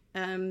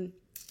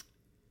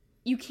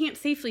 you can't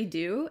safely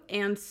do.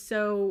 And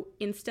so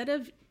instead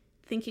of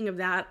thinking of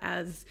that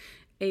as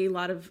a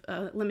lot of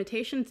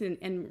limitations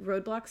and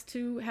roadblocks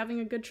to having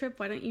a good trip,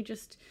 why don't you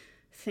just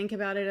think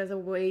about it as a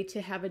way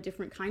to have a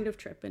different kind of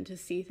trip and to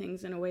see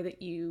things in a way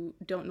that you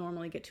don't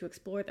normally get to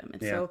explore them.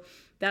 And so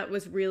that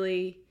was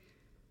really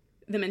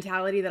the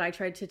mentality that I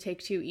tried to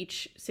take to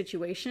each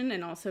situation,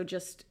 and also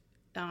just,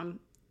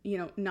 you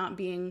know, not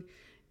being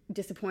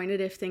disappointed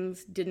if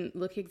things didn't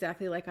look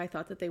exactly like I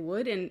thought that they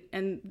would.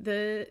 And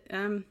the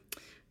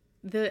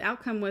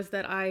outcome was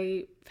that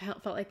I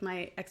felt like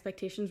my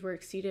expectations were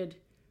exceeded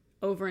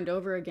over and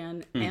over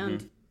again.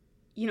 And,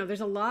 you know,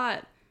 there's a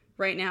lot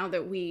right now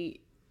that we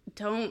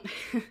don't,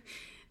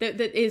 that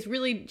is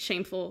really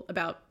shameful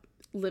about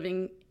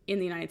living in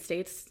the United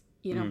States,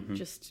 you know,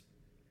 just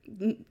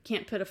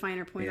can't put a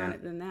finer point on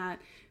it than that.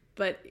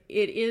 But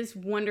it is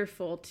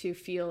wonderful to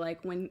feel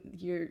like when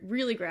you're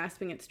really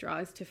grasping at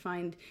straws to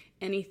find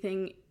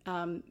anything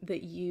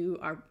that you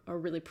are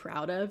really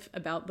proud of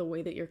about the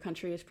way that your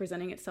country is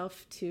presenting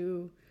itself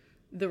to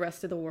the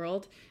rest of the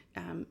world,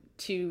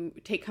 to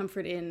take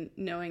comfort in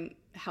knowing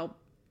how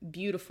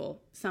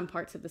beautiful some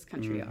parts of this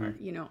country are.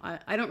 You know,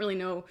 I don't really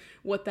know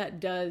what that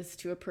does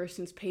to a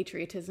person's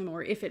patriotism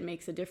or if it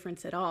makes a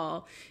difference at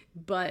all,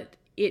 but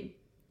it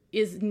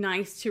is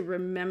nice to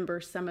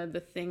remember some of the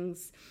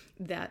things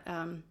that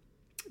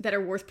that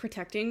are worth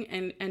protecting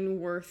and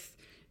worth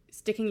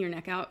sticking your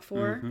neck out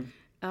for.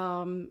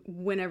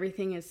 When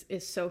everything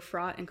is so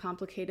fraught and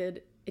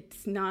complicated,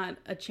 it's not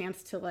a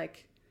chance to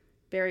like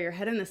bury your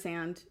head in the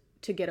sand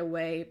to get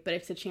away, but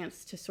it's a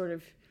chance to sort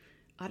of,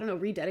 I don't know,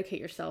 rededicate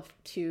yourself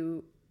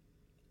to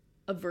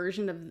a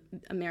version of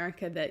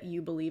America that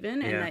you believe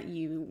in and that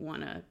you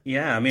want to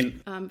I mean,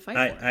 fight for.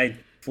 I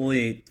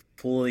fully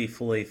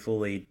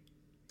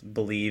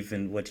believe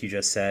in what you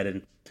just said,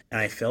 and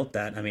I felt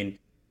that. I mean,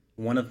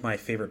 one of my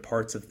favorite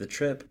parts of the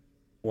trip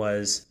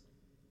was,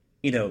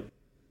 you know,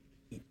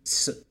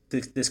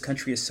 this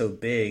country is so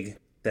big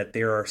that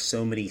there are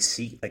so many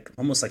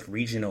almost like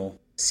regional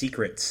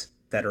secrets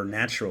that are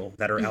natural,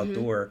 that are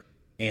outdoor.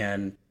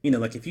 And, you know,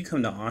 like if you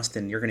come to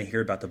Austin, you're going to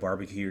hear about the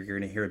barbecue, you're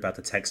going to hear about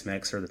the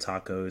Tex-Mex or the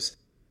tacos,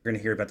 you're going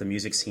to hear about the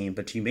music scene,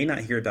 but you may not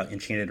hear about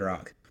Enchanted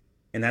Rock.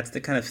 And that's the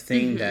kind of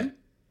thing that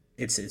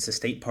it's a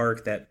state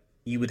park that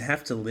you would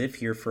have to live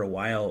here for a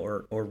while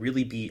or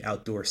really be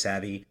outdoor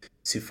savvy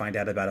to find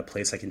out about a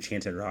place like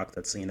Enchanted Rock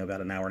that's, you know, about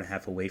an hour and a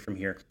half away from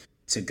here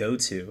to go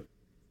to.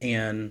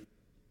 And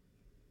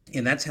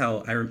that's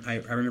how I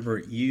remember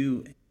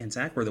you and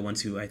Zach were the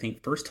ones who I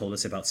think first told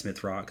us about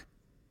Smith Rock.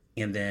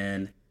 And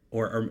then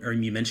or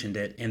you mentioned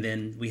it, and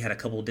then we had a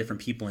couple of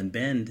different people in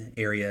Bend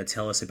area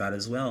tell us about it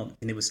as well,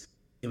 and it was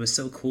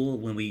so cool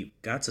when we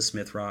got to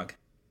Smith Rock,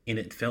 and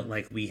it felt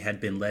like we had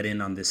been let in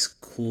on this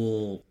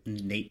cool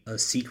a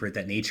secret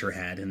that nature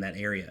had in that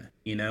area,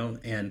 you know,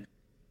 and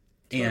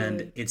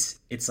Totally.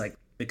 it's like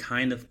the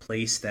kind of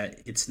place that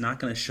it's not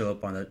going to show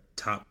up on the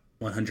top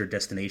 100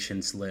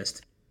 destinations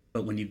list,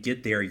 but when you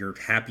get there, you're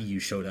happy you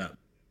showed up.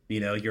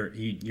 You know,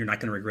 you're not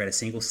going to regret a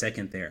single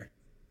second there.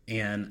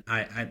 And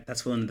I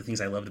that's one of the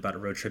things I loved about a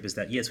road trip is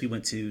that yes, we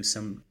went to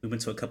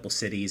a couple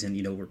cities, and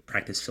you know, we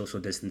practiced social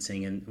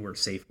distancing and we're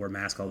safe, wear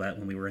masks, all that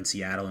when we were in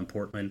Seattle and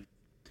Portland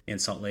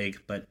and Salt Lake,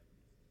 but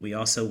we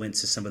also went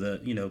to some of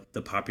the, you know,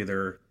 the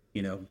popular,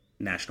 you know,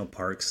 national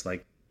parks.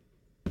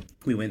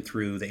 We went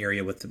through the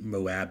area with the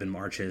Moab and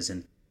Marches,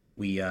 and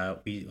we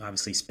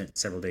obviously spent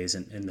several days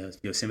in the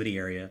Yosemite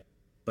area.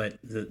 But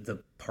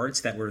the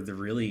parts that were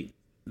the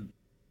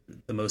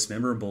most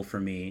memorable for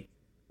me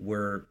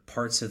were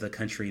parts of the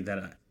country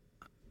that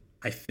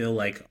I feel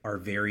like are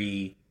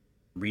very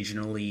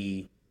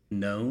regionally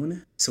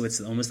known. So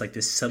it's almost like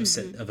this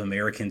subset of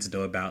Americans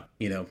know about,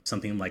 you know,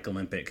 something like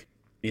Olympic.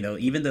 You know,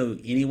 even though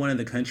anyone in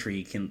the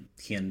country can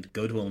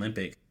go to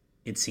Olympic,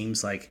 it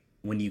seems like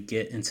when you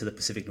get into the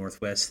Pacific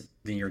Northwest,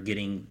 then you're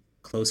getting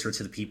closer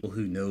to the people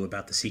who know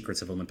about the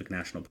secrets of Olympic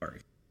National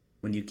Park.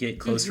 When you get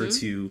closer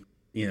to,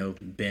 you know,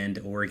 Bend,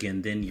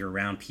 Oregon, then you're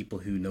around people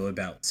who know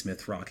about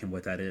Smith Rock and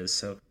what that is.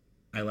 So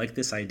I like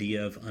this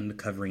idea of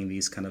uncovering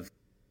these kind of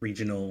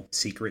regional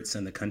secrets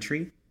in the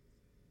country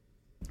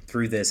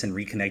through this, and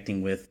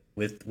reconnecting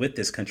with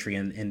this country,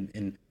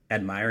 and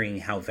admiring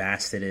how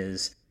vast it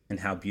is and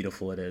how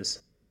beautiful it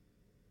is.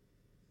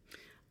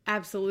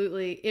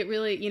 Absolutely. It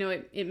really, you know,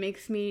 it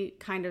makes me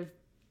kind of,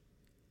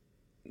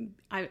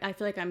 I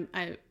feel like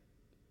I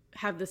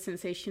have the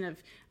sensation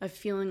of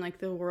feeling like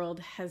the world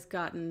has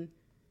gotten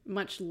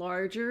much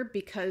larger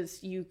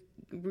because you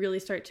really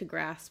start to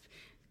grasp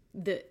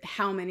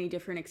how many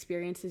different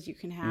experiences you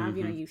can have.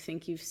 You know, you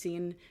think you've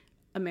seen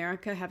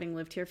America, having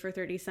lived here for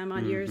 30 some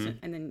odd years,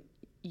 and then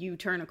you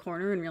turn a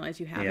corner and realize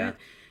you haven't.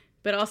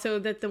 But also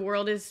that the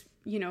world is,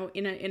 you know,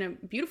 in a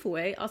beautiful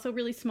way, also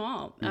really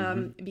small.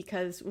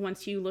 Because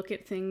once you look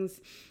at things,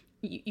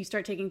 you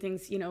start taking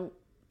things, you know,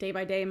 day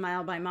by day,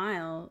 mile by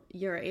mile,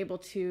 you're able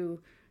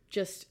to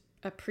just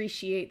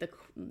appreciate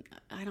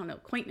I don't know,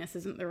 quaintness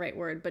isn't the right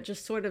word, but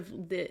just sort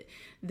of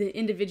the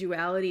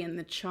individuality and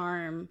the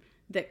charm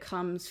that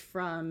comes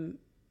from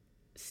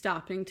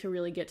stopping to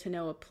really get to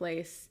know a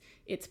place,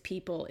 its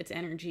people, its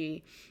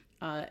energy,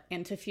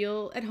 and to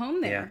feel at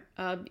home there,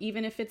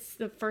 even if it's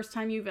the first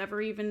time you've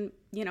ever even,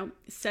 you know,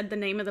 said the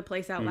name of the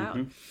place out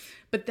loud.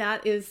 But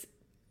that is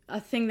a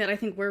thing that I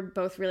think we're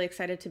both really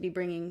excited to be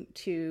bringing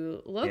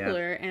to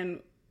Localer, and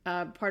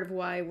part of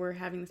why we're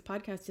having this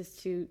podcast is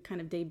to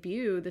kind of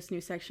debut this new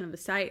section of the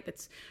site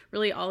that's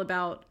really all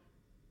about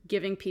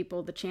giving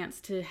people the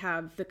chance to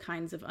have the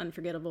kinds of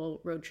unforgettable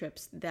road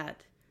trips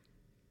that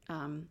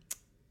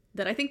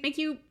that I think make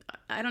you,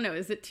 I don't know,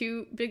 is it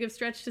too big of a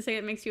stretch to say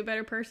it makes you a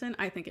better person?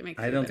 I think it makes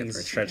you a better person. I don't think it's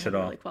a stretch at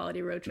all. Really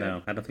quality road trip.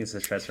 No, I don't think it's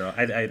a stretch at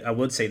all. I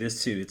would say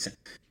this too. It's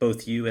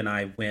both you and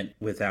I went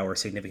with our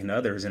significant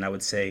others, and I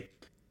would say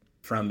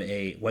from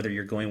whether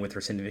you're going with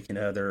your significant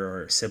other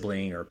or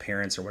sibling or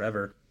parents or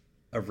whatever,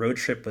 a road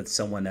trip with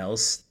someone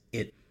else,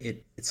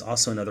 it's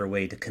also another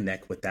way to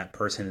connect with that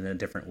person in a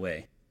different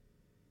way.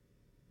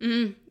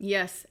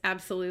 Yes,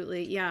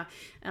 absolutely. Yeah.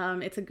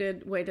 It's a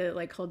good way to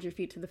like hold your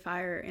feet to the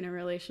fire in a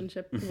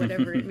relationship,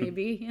 whatever it may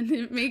be,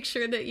 and make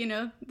sure that, you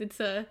know,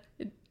 it's a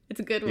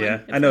good one.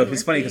 Yeah, I know.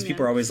 It's funny because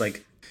people are always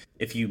like,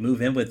 if you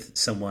move in with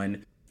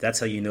someone, that's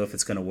how you know if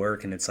it's going to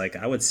work. And it's like,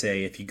 I would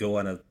say if you go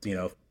on a, you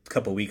know,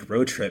 couple week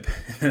road trip,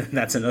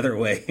 that's another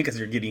way, because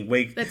you're getting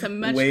way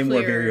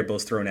more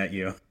variables thrown at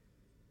you.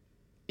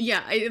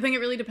 Yeah, I think it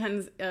really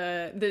depends.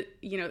 The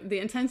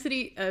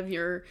intensity of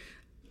your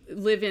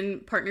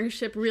live-in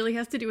partnership really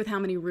has to do with how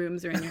many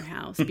rooms are in your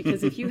house.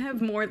 Because if you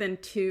have more than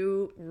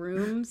 2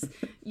 rooms,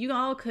 you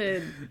all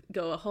could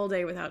go a whole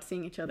day without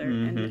seeing each other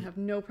and have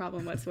no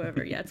problem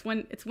whatsoever. Yeah,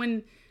 it's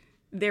when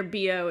their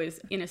BO is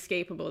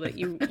inescapable that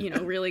you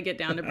know really get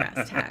down to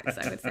brass tacks,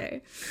 I would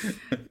say.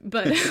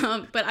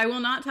 But I will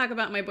not talk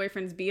about my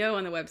boyfriend's BO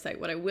on the website.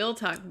 What I will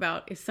talk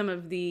about is some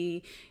of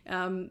the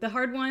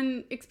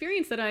hard-won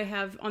experience that I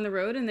have on the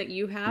road, and that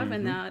you have,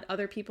 and that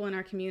other people in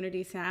our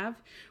communities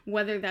have.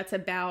 Whether that's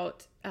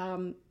about a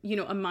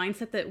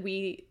mindset that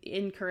we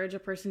encourage a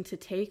person to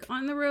take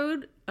on the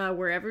road,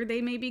 wherever they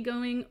may be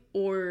going,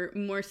 or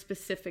more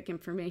specific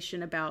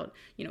information about,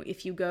 you know,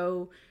 if you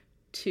go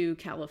to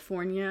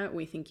California,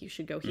 we think you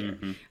should go here.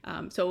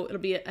 So it'll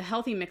be a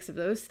healthy mix of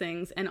those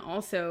things. And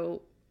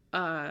also,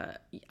 I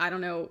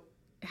don't know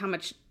how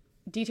much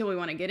detail we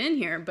want to get in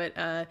here, but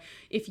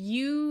if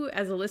you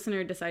as a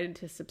listener decided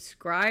to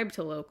subscribe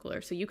to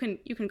Localer, so you can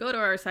go to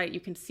our site,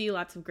 you can see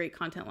lots of great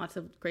content, lots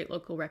of great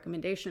local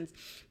recommendations,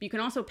 but you can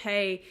also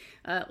pay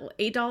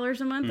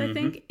 $8 a month, I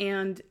think,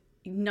 and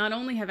not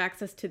only have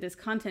access to this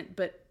content,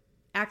 but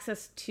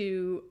access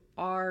to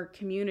our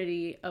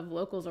community of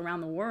locals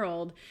around the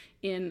world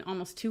in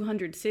almost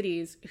 200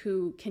 cities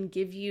who can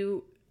give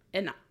you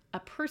a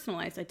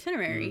personalized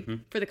itinerary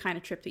for the kind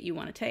of trip that you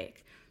want to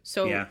take.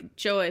 So,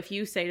 Joa, if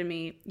you say to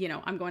me,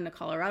 I'm going to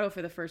Colorado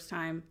for the first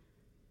time,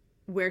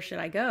 where should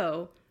I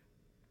go?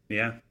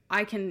 Yeah.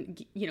 I can,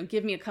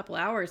 give me a couple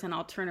hours and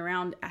I'll turn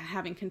around,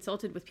 having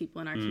consulted with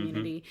people in our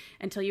community,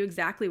 and tell you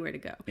exactly where to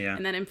go. Yeah.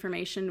 And that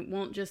information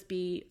won't just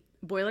be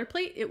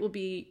boilerplate. It will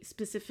be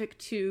specific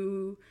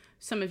to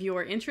some of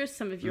your interests,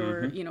 some of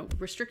your,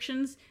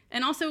 restrictions,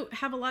 and also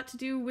have a lot to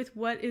do with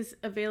what is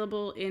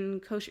available in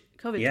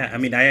COVID Yeah. times. I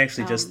mean, I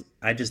actually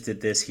I just did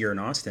this here in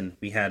Austin.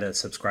 We had a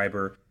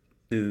subscriber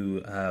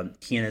who,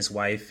 he and his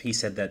wife, he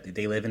said that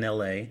they live in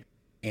LA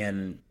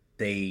and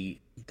they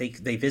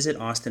visit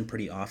Austin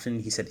pretty often.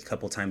 He said a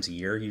couple times a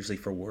year, usually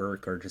for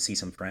work or to see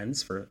some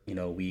friends for,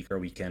 a week or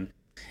weekend.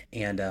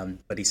 And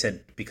but he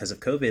said because of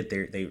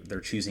COVID,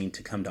 they're choosing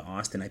to come to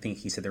Austin. I think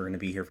he said they're going to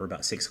be here for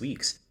about 6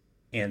 weeks.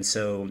 And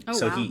so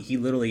wow. he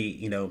literally,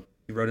 he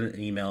wrote an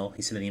email.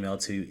 He sent an email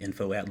to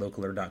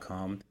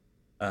info@localer.com,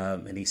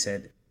 and he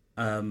said,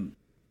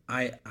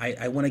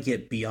 I want to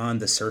get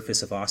beyond the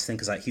surface of Austin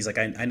because he's like,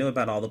 I know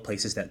about all the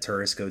places that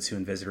tourists go to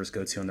and visitors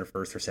go to on their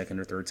first or second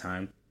or third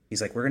time.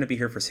 He's like, we're going to be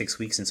here for 6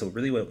 weeks. And so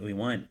really what we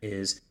want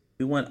is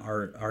we want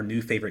our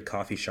new favorite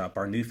coffee shop,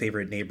 our new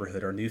favorite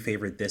neighborhood, our new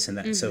favorite this and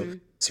that.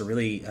 So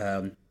really,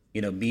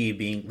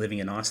 me living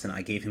in Austin,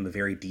 I gave him a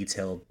very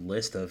detailed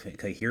list of,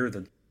 okay, here are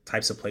the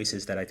types of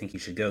places that I think you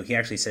should go. He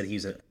actually said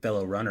he's a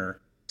fellow runner.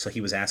 So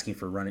he was asking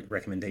for running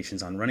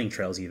recommendations on running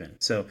trails even.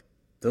 So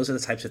those are the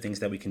types of things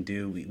that we can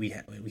do. We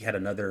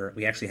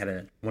actually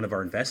had one of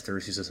our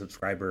investors who's a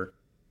subscriber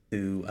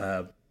who,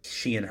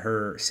 she and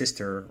her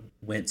sister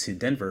went to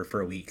Denver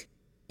for a week.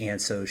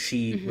 And so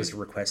she was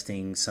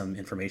requesting some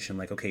information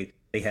like, okay,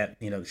 they have,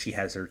 she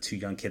has her 2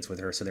 young kids with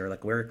her. So they were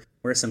like, where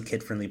are some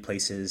kid-friendly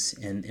places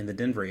in the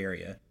Denver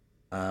area,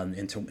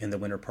 in the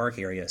Winter Park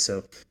area?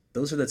 So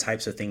those are the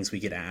types of things we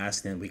get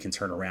asked and we can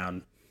turn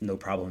around no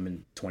problem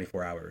in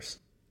 24 hours.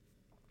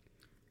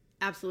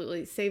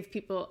 Absolutely. Save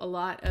people a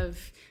lot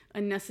of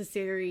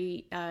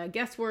unnecessary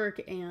guesswork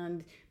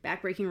and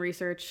backbreaking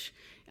research.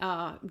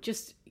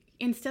 Just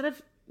instead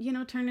of,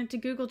 turning to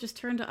Google, just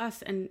turn to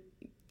us and,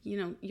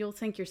 you'll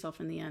thank yourself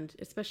in the end,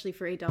 especially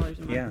for $8 a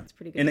month. Yeah. It's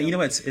pretty good.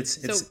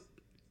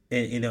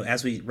 And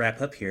as we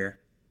wrap up here,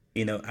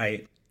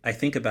 I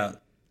think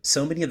about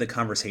so many of the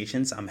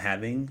conversations I'm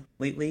having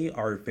lately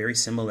are very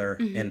similar.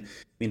 And,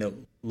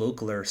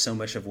 Localer, so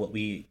much of what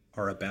we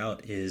are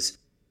about is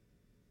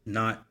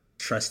not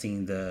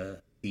trusting the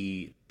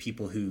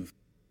people who've,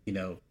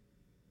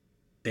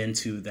 been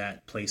to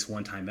that place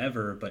one time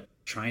ever, but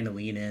trying to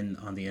lean in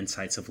on the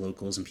insights of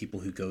locals and people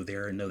who go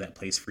there and know that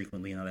place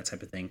frequently and all that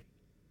type of thing.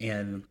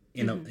 And,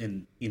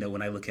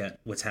 when I look at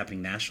what's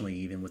happening nationally,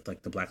 even with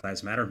like the Black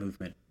Lives Matter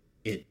movement,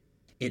 it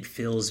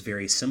feels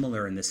very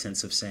similar in the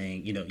sense of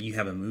saying, you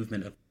have a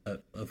movement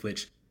of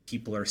which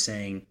people are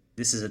saying,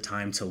 this is a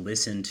time to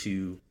listen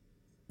to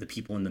the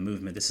people in the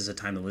movement. This is a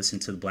time to listen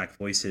to the Black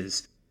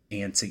voices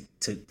and to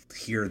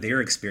hear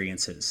their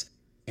experiences.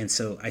 And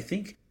so I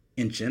think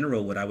in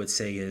general, what I would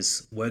say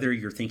is whether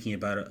you're thinking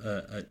about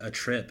a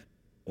trip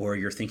or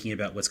you're thinking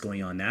about what's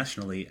going on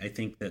nationally, I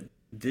think that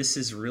this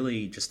is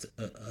really just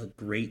a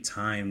great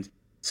time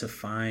to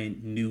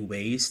find new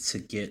ways to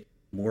get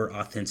more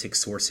authentic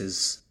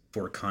sources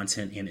for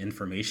content and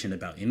information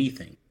about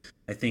anything.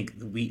 I think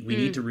we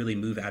need to really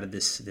move out of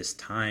this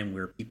time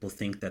where people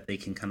think that they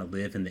can kind of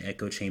live in the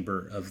echo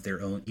chamber of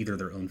either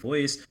their own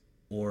voice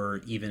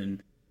or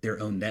even their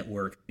own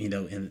network,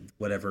 in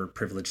whatever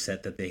privilege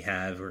set that they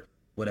have or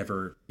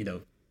whatever,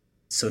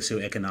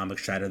 socioeconomic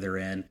strata they're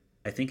in.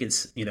 I think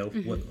it's,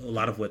 what a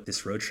lot of what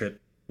this road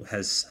trip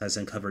has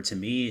uncovered to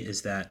me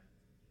is that,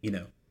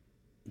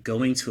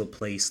 going to a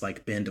place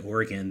like Bend,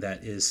 Oregon,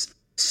 that is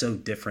so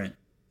different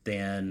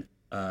than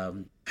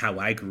how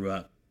I grew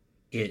up.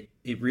 It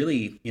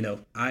really,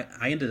 I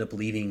ended up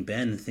leaving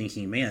Bend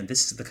thinking, man,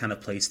 this is the kind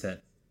of place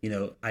that,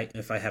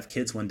 if I have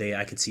kids one day,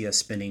 I could see us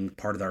spending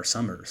part of our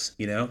summers,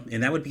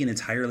 and that would be an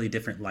entirely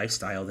different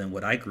lifestyle than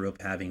what I grew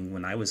up having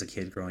when I was a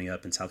kid growing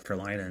up in South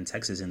Carolina and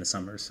Texas in the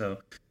summer.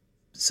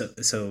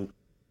 So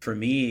for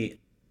me,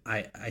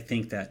 I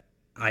think that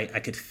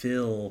I could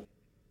feel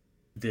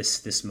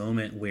this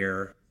moment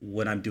where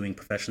what I'm doing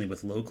professionally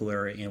with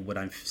Localer and what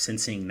I'm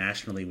sensing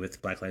nationally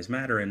with Black Lives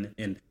Matter and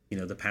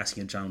the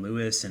passing of John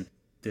Lewis and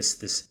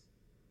this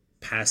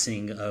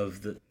passing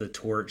of the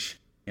torch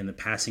and the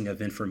passing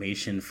of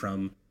information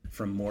from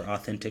more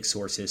authentic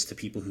sources to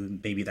people who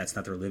maybe that's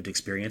not their lived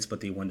experience, but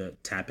they want to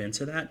tap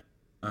into that.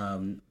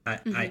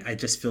 I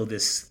just feel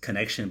this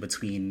connection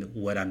between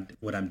what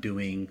I'm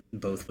doing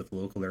both with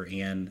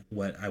Localer and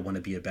what I want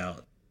to be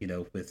about,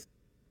 with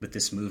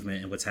this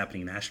movement and what's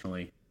happening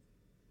nationally.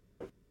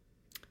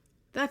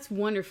 That's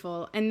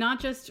wonderful. And not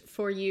just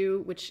for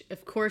you, which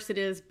of course it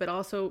is, but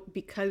also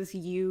because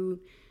you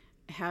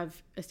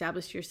have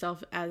established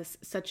yourself as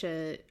such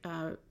a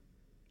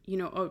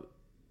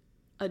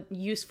a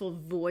useful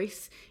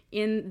voice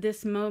in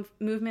this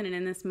movement and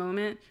in this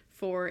moment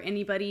for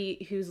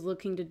anybody who's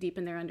looking to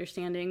deepen their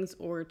understandings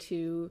or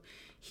to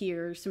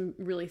hear some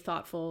really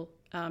thoughtful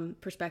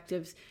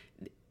perspectives.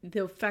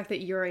 The fact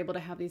that you're able to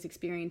have these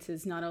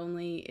experiences not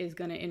only is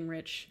going to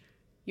enrich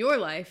your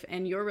life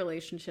and your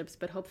relationships,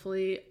 but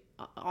hopefully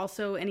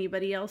also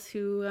anybody else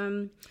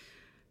who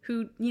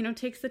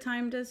takes the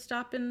time to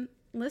stop and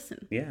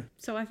listen. Yeah.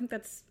 So I think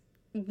that's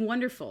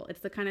wonderful. It's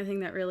the kind of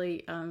thing that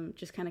really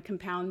just kind of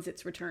compounds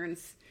its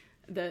returns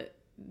the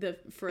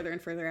further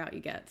and further out you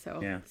get. So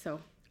yeah. So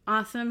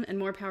awesome, and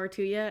more power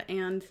to you.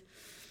 And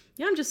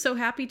yeah, I'm just so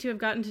happy to have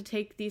gotten to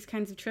take these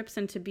kinds of trips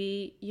and to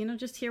be,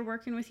 just here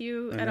working with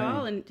you at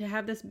all, and to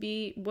have this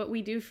be what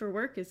we do for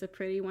work is a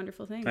pretty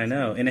wonderful thing. I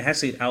know. And it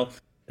has to,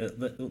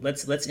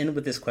 let's end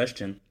with this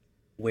question.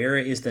 Where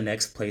is the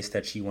next place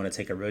that you want to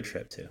take a road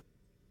trip to?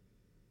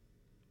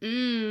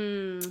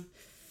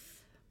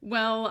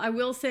 Well, I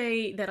will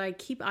say that I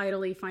keep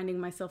idly finding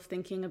myself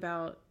thinking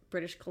about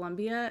British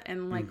Columbia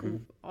and like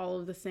all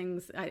of the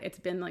things. It's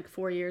been like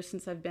 4 years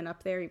since I've been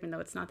up there, even though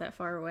it's not that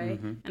far away.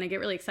 And I get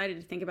really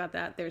excited to think about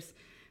that. There's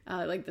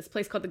like this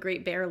place called the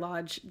Great Bear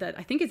Lodge that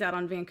I think is out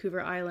on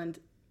Vancouver Island,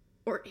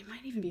 or it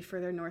might even be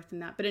further north than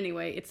that. But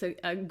anyway, it's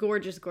a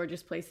gorgeous,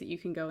 gorgeous place that you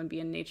can go and be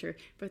in nature.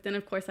 But then,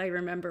 of course, I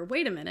remember,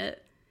 wait a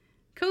minute,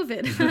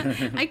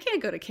 COVID. I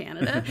can't go to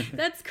Canada.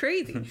 That's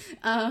crazy.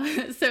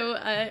 So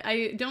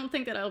I don't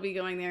think that I'll be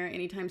going there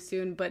anytime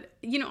soon. But,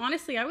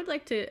 honestly, I would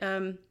like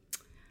to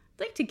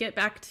get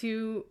back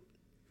to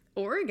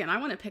Oregon. I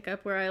want to pick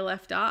up where I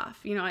left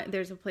off.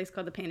 There's a place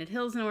called the Painted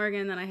Hills in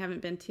Oregon that I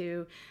haven't been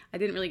to. I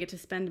didn't really get to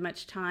spend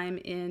much time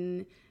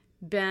in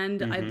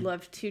Bend. I'd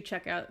love to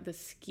check out the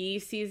ski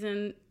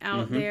season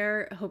out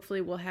there.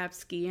 Hopefully we'll have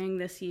skiing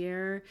this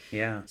year.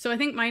 Yeah. So I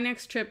think my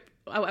next trip,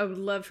 I would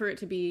love for it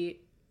to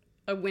be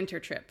a winter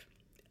trip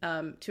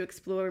to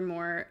explore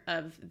more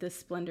of the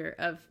splendor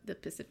of the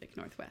Pacific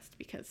Northwest,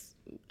 because,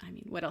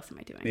 what else am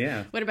I doing?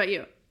 Yeah. What about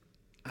you?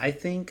 I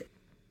think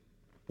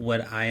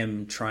what I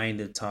am trying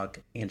to talk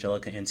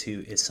Angelica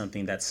into is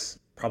something that's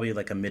probably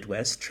like a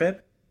Midwest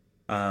trip.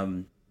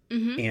 And,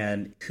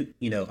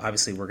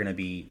 obviously we're going to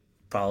be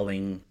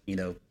following,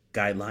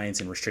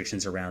 guidelines and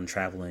restrictions around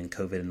travel and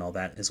COVID and all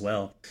that as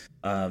well,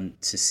 to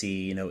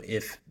see,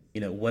 if,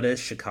 what does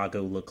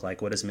Chicago look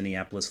like? What does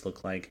Minneapolis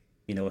look like,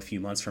 a few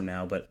months from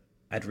now? But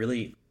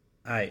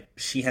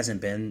she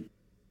hasn't been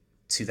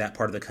to that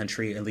part of the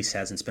country, at least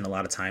hasn't spent a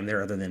lot of time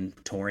there other than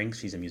touring.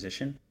 She's a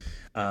musician.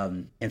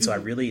 And so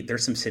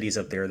there's some cities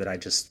up there that I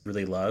just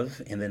really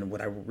love. And then what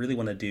I really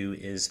want to do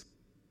is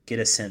get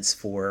a sense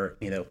for,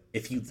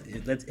 if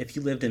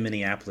you lived in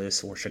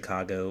Minneapolis or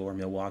Chicago or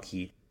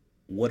Milwaukee,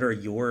 what are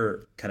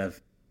your kind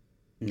of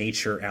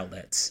nature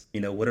outlets?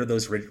 What are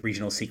those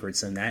regional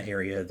secrets in that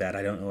area that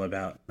I don't know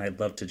about? And I'd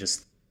love to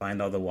just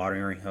find all the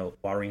watering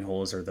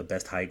holes or the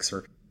best hikes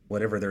or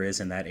whatever there is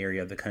in that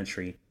area of the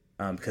country.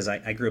 Because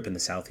I grew up in the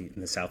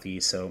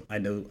southeast, so I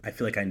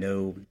feel like I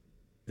know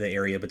the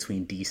area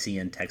between DC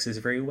and Texas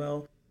very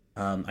well.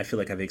 I feel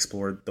like I've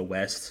explored the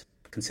West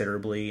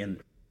considerably,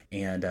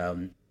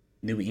 and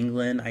New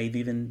England I've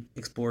even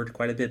explored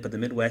quite a bit, but the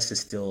Midwest is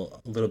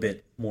still a little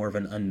bit more of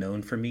an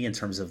unknown for me in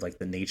terms of like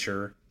the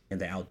nature and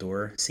the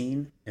outdoor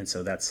scene. And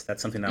so that's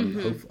something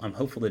I'm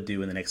hopeful to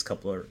do in the next 2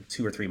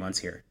 or 3 months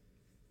here.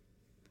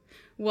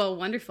 Well,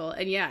 wonderful.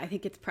 And yeah, I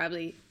think it's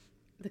probably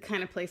the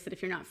kind of place that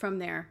if you're not from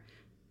there,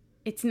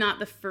 it's not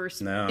the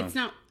first. No. It's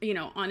not,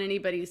 on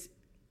anybody's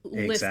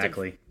list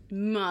of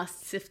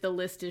musts if the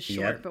list is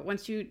short. Yep. But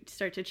once you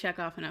start to check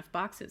off enough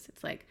boxes,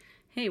 it's like,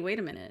 hey, wait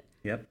a minute.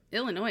 Yep.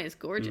 Illinois is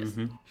gorgeous.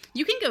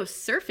 You can go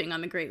surfing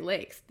on the Great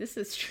Lakes. This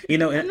is true.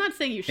 I'm not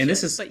saying you should,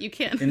 but you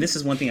can. And this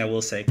is one thing I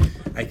will say.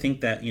 I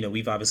think that,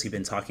 we've obviously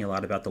been talking a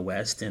lot about the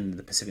West and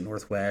the Pacific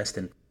Northwest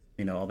and,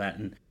 all that.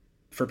 And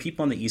for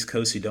people on the East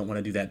Coast who don't want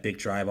to do that big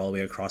drive all the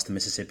way across the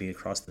Mississippi,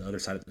 across the other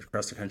side,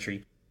 across the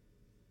country,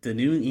 the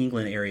New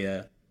England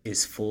area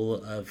is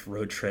full of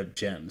road trip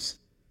gems.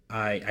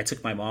 I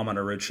took my mom on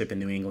a road trip in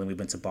New England. We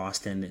went to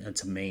Boston and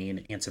to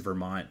Maine and to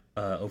Vermont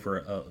over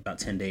about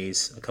 10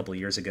 days a couple of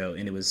years ago,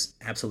 and it was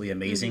absolutely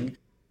amazing,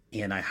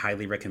 and I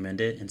highly recommend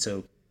it. And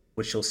so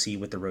what you'll see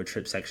with the road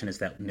trip section is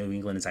that New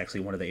England is actually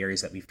one of the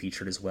areas that we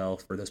featured as well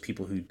for those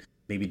people who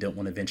maybe don't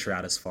want to venture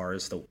out as far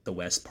as the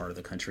west part of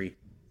the country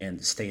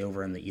and stay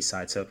over on the east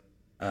side. So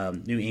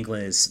New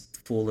England is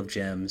full of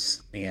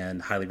gems,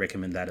 and highly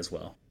recommend that as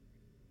well.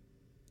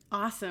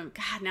 Awesome.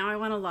 God, now I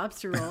want a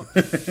lobster roll.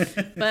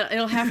 But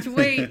it'll have to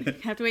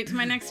wait. To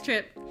my next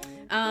trip.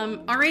 All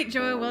right,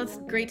 Joa. Well, it's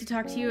great to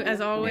talk to you as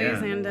always.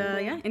 Yeah.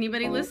 And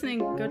anybody listening,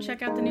 go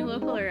check out the new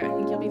Localer. I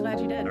think you'll be glad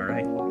you did. All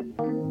right.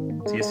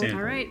 See you soon.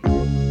 All right.